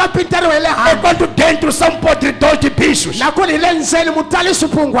fora Lama nga pintariwa hi le handle. enquanto dentro são podridões de bichos Na kuni hi le ndzeni mutali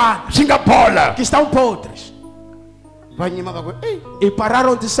swipungwana. swi nga bola Que estão podres. va nyima va ku ei E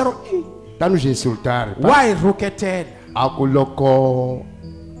pararam disseram: ta nos insultar why ruketela? a ku loko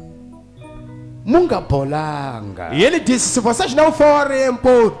mu nga bolanga E ele disse: se vocês não forem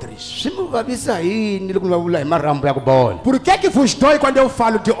podres, swi mu vavisa yini loko ni va vula hi marhambu ya ku bola por que vos dói quando eu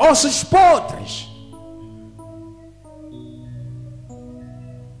falo de ossos podres?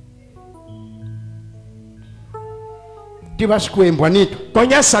 tiva xikwembu anito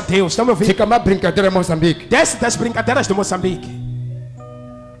Conhece a Deus, estão me ouvindo? fika ma brincadeira ya moçambique Desce das brincadeiras de Moçambique.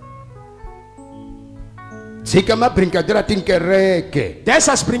 tshika ma brincadeira tinkereke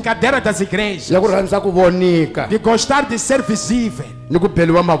Dessas brincadeiras das igrejas. ya ku rhandza ku vonika De gostar de ser visível. ni ku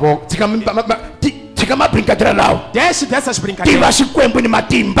beliwa mavoko tshika ma brincadeira lawa Desce dessas tiva brincadeiras. xikwembu ni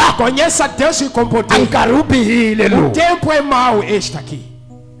matimba Conheça Deus e com a poder. nkarhi wu bihile O lowu tempo é mau este aqui.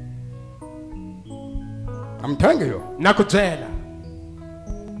 I'm telling you Na kubyela.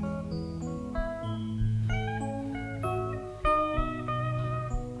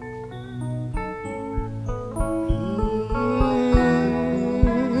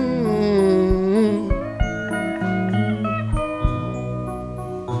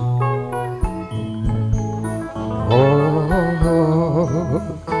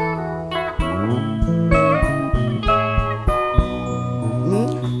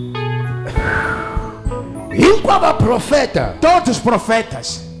 hinkwavo profeta Todos os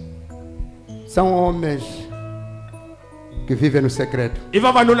profetas. são homens que vivem no secreto I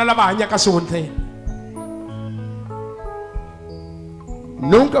vavanuna lava hanyaka swihundleni.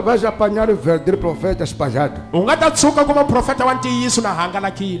 nunca vais apanhar o verdadeiro profeta espalhado U nga ta tshuka kuma profeta wa ntiyiso na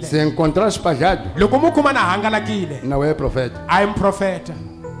hangalakile. se encontrar espalhado Loko mu kuma na hangalakile, não é profeta a hi muprofeta.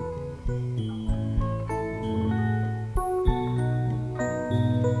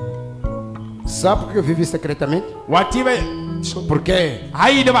 sabe por que eu vivi secretamente Wa tiva porque ha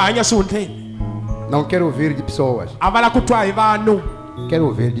yini va hanya swihundleni? não quero ouvir de pessoas A va la ku twa hi vanhu, quero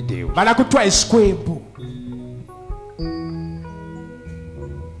ouvir de Deus va la ku twa hi Xikwembu.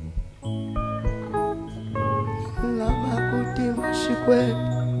 lava ku tiva xikwembu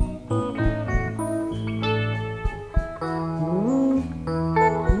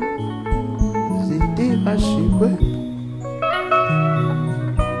se tiva xikwembu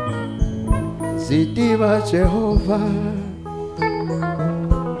se tiva Jehova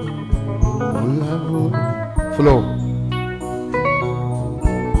ulavo flow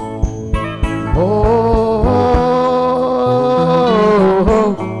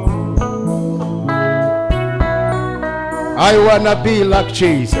I wanna be like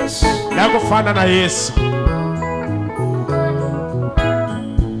Jesus. La ku fana na Yesu.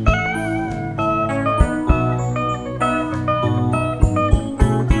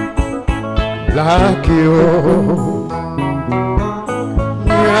 like you.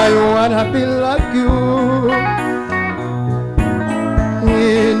 I wanna be like you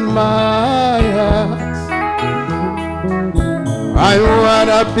in my heart. I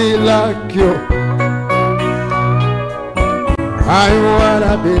wanna be like you. I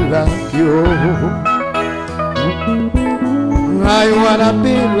wanna be like you. I wanna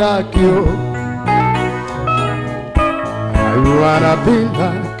be like you. I wanna be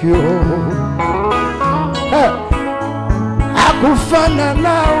like you. Hey. Akufana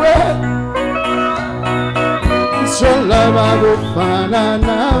nawe, solaba kufana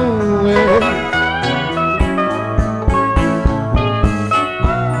nawe.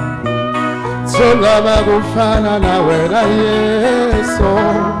 Solaba kufana nawe na Yesu.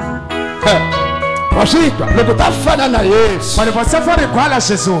 Washika, nekutafana na Yesu. Quando você for igual a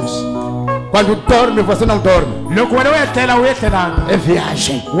Jesus, quando dorme você não dorme. Quando é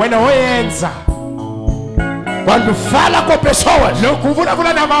viagem. Quando fala com pessoas,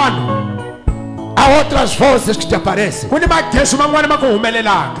 há outras vozes que te aparecem.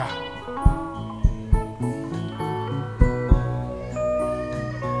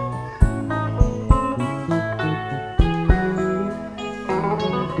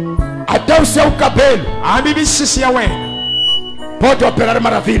 Até o seu cabelo pode operar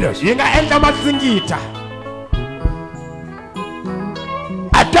maravilhas.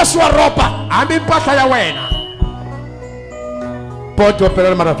 Até sua roupa pode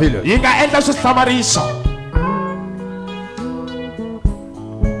operar maravilhas.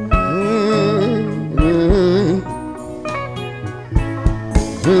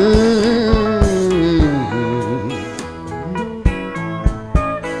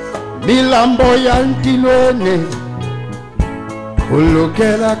 Milambo ya ntilwene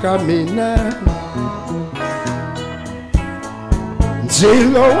ulukela kamina,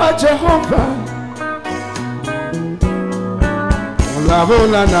 nzilo wa Jehova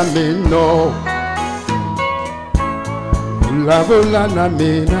ulavula na mino, ulavula na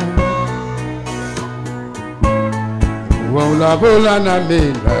mina, ulavula na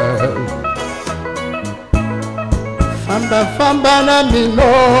mina. Famba famba na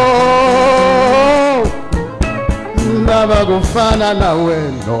mino, ndaba kufana na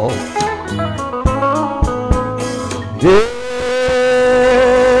weno.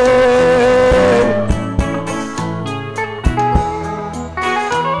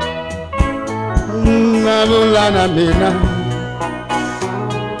 Bula na mina,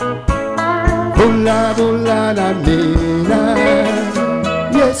 bula bula na mina,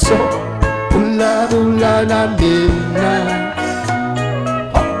 Yesu. Bula bula na mina,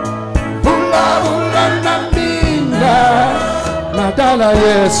 bula bula na mina, Madala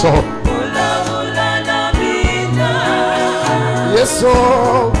Yesu. Bula bula na mina, Yesu.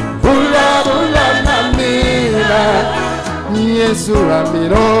 Bula bula na mina, Yesu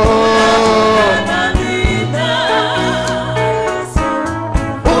amiro.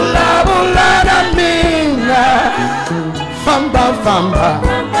 Bula bula na mina, famba famba.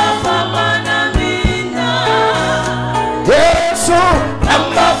 Famba famba na mina, Yesu.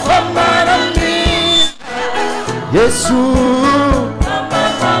 Famba famba na mina, Yesu.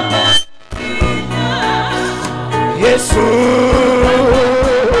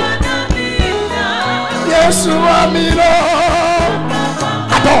 Yesu amiro.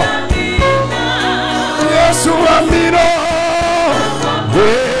 Ato. Yesu amiro.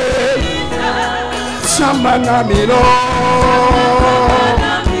 Chamba na miro.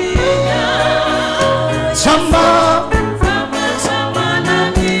 Chamba.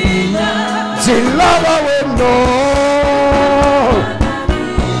 Lava wendo,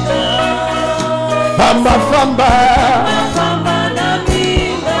 famba famba.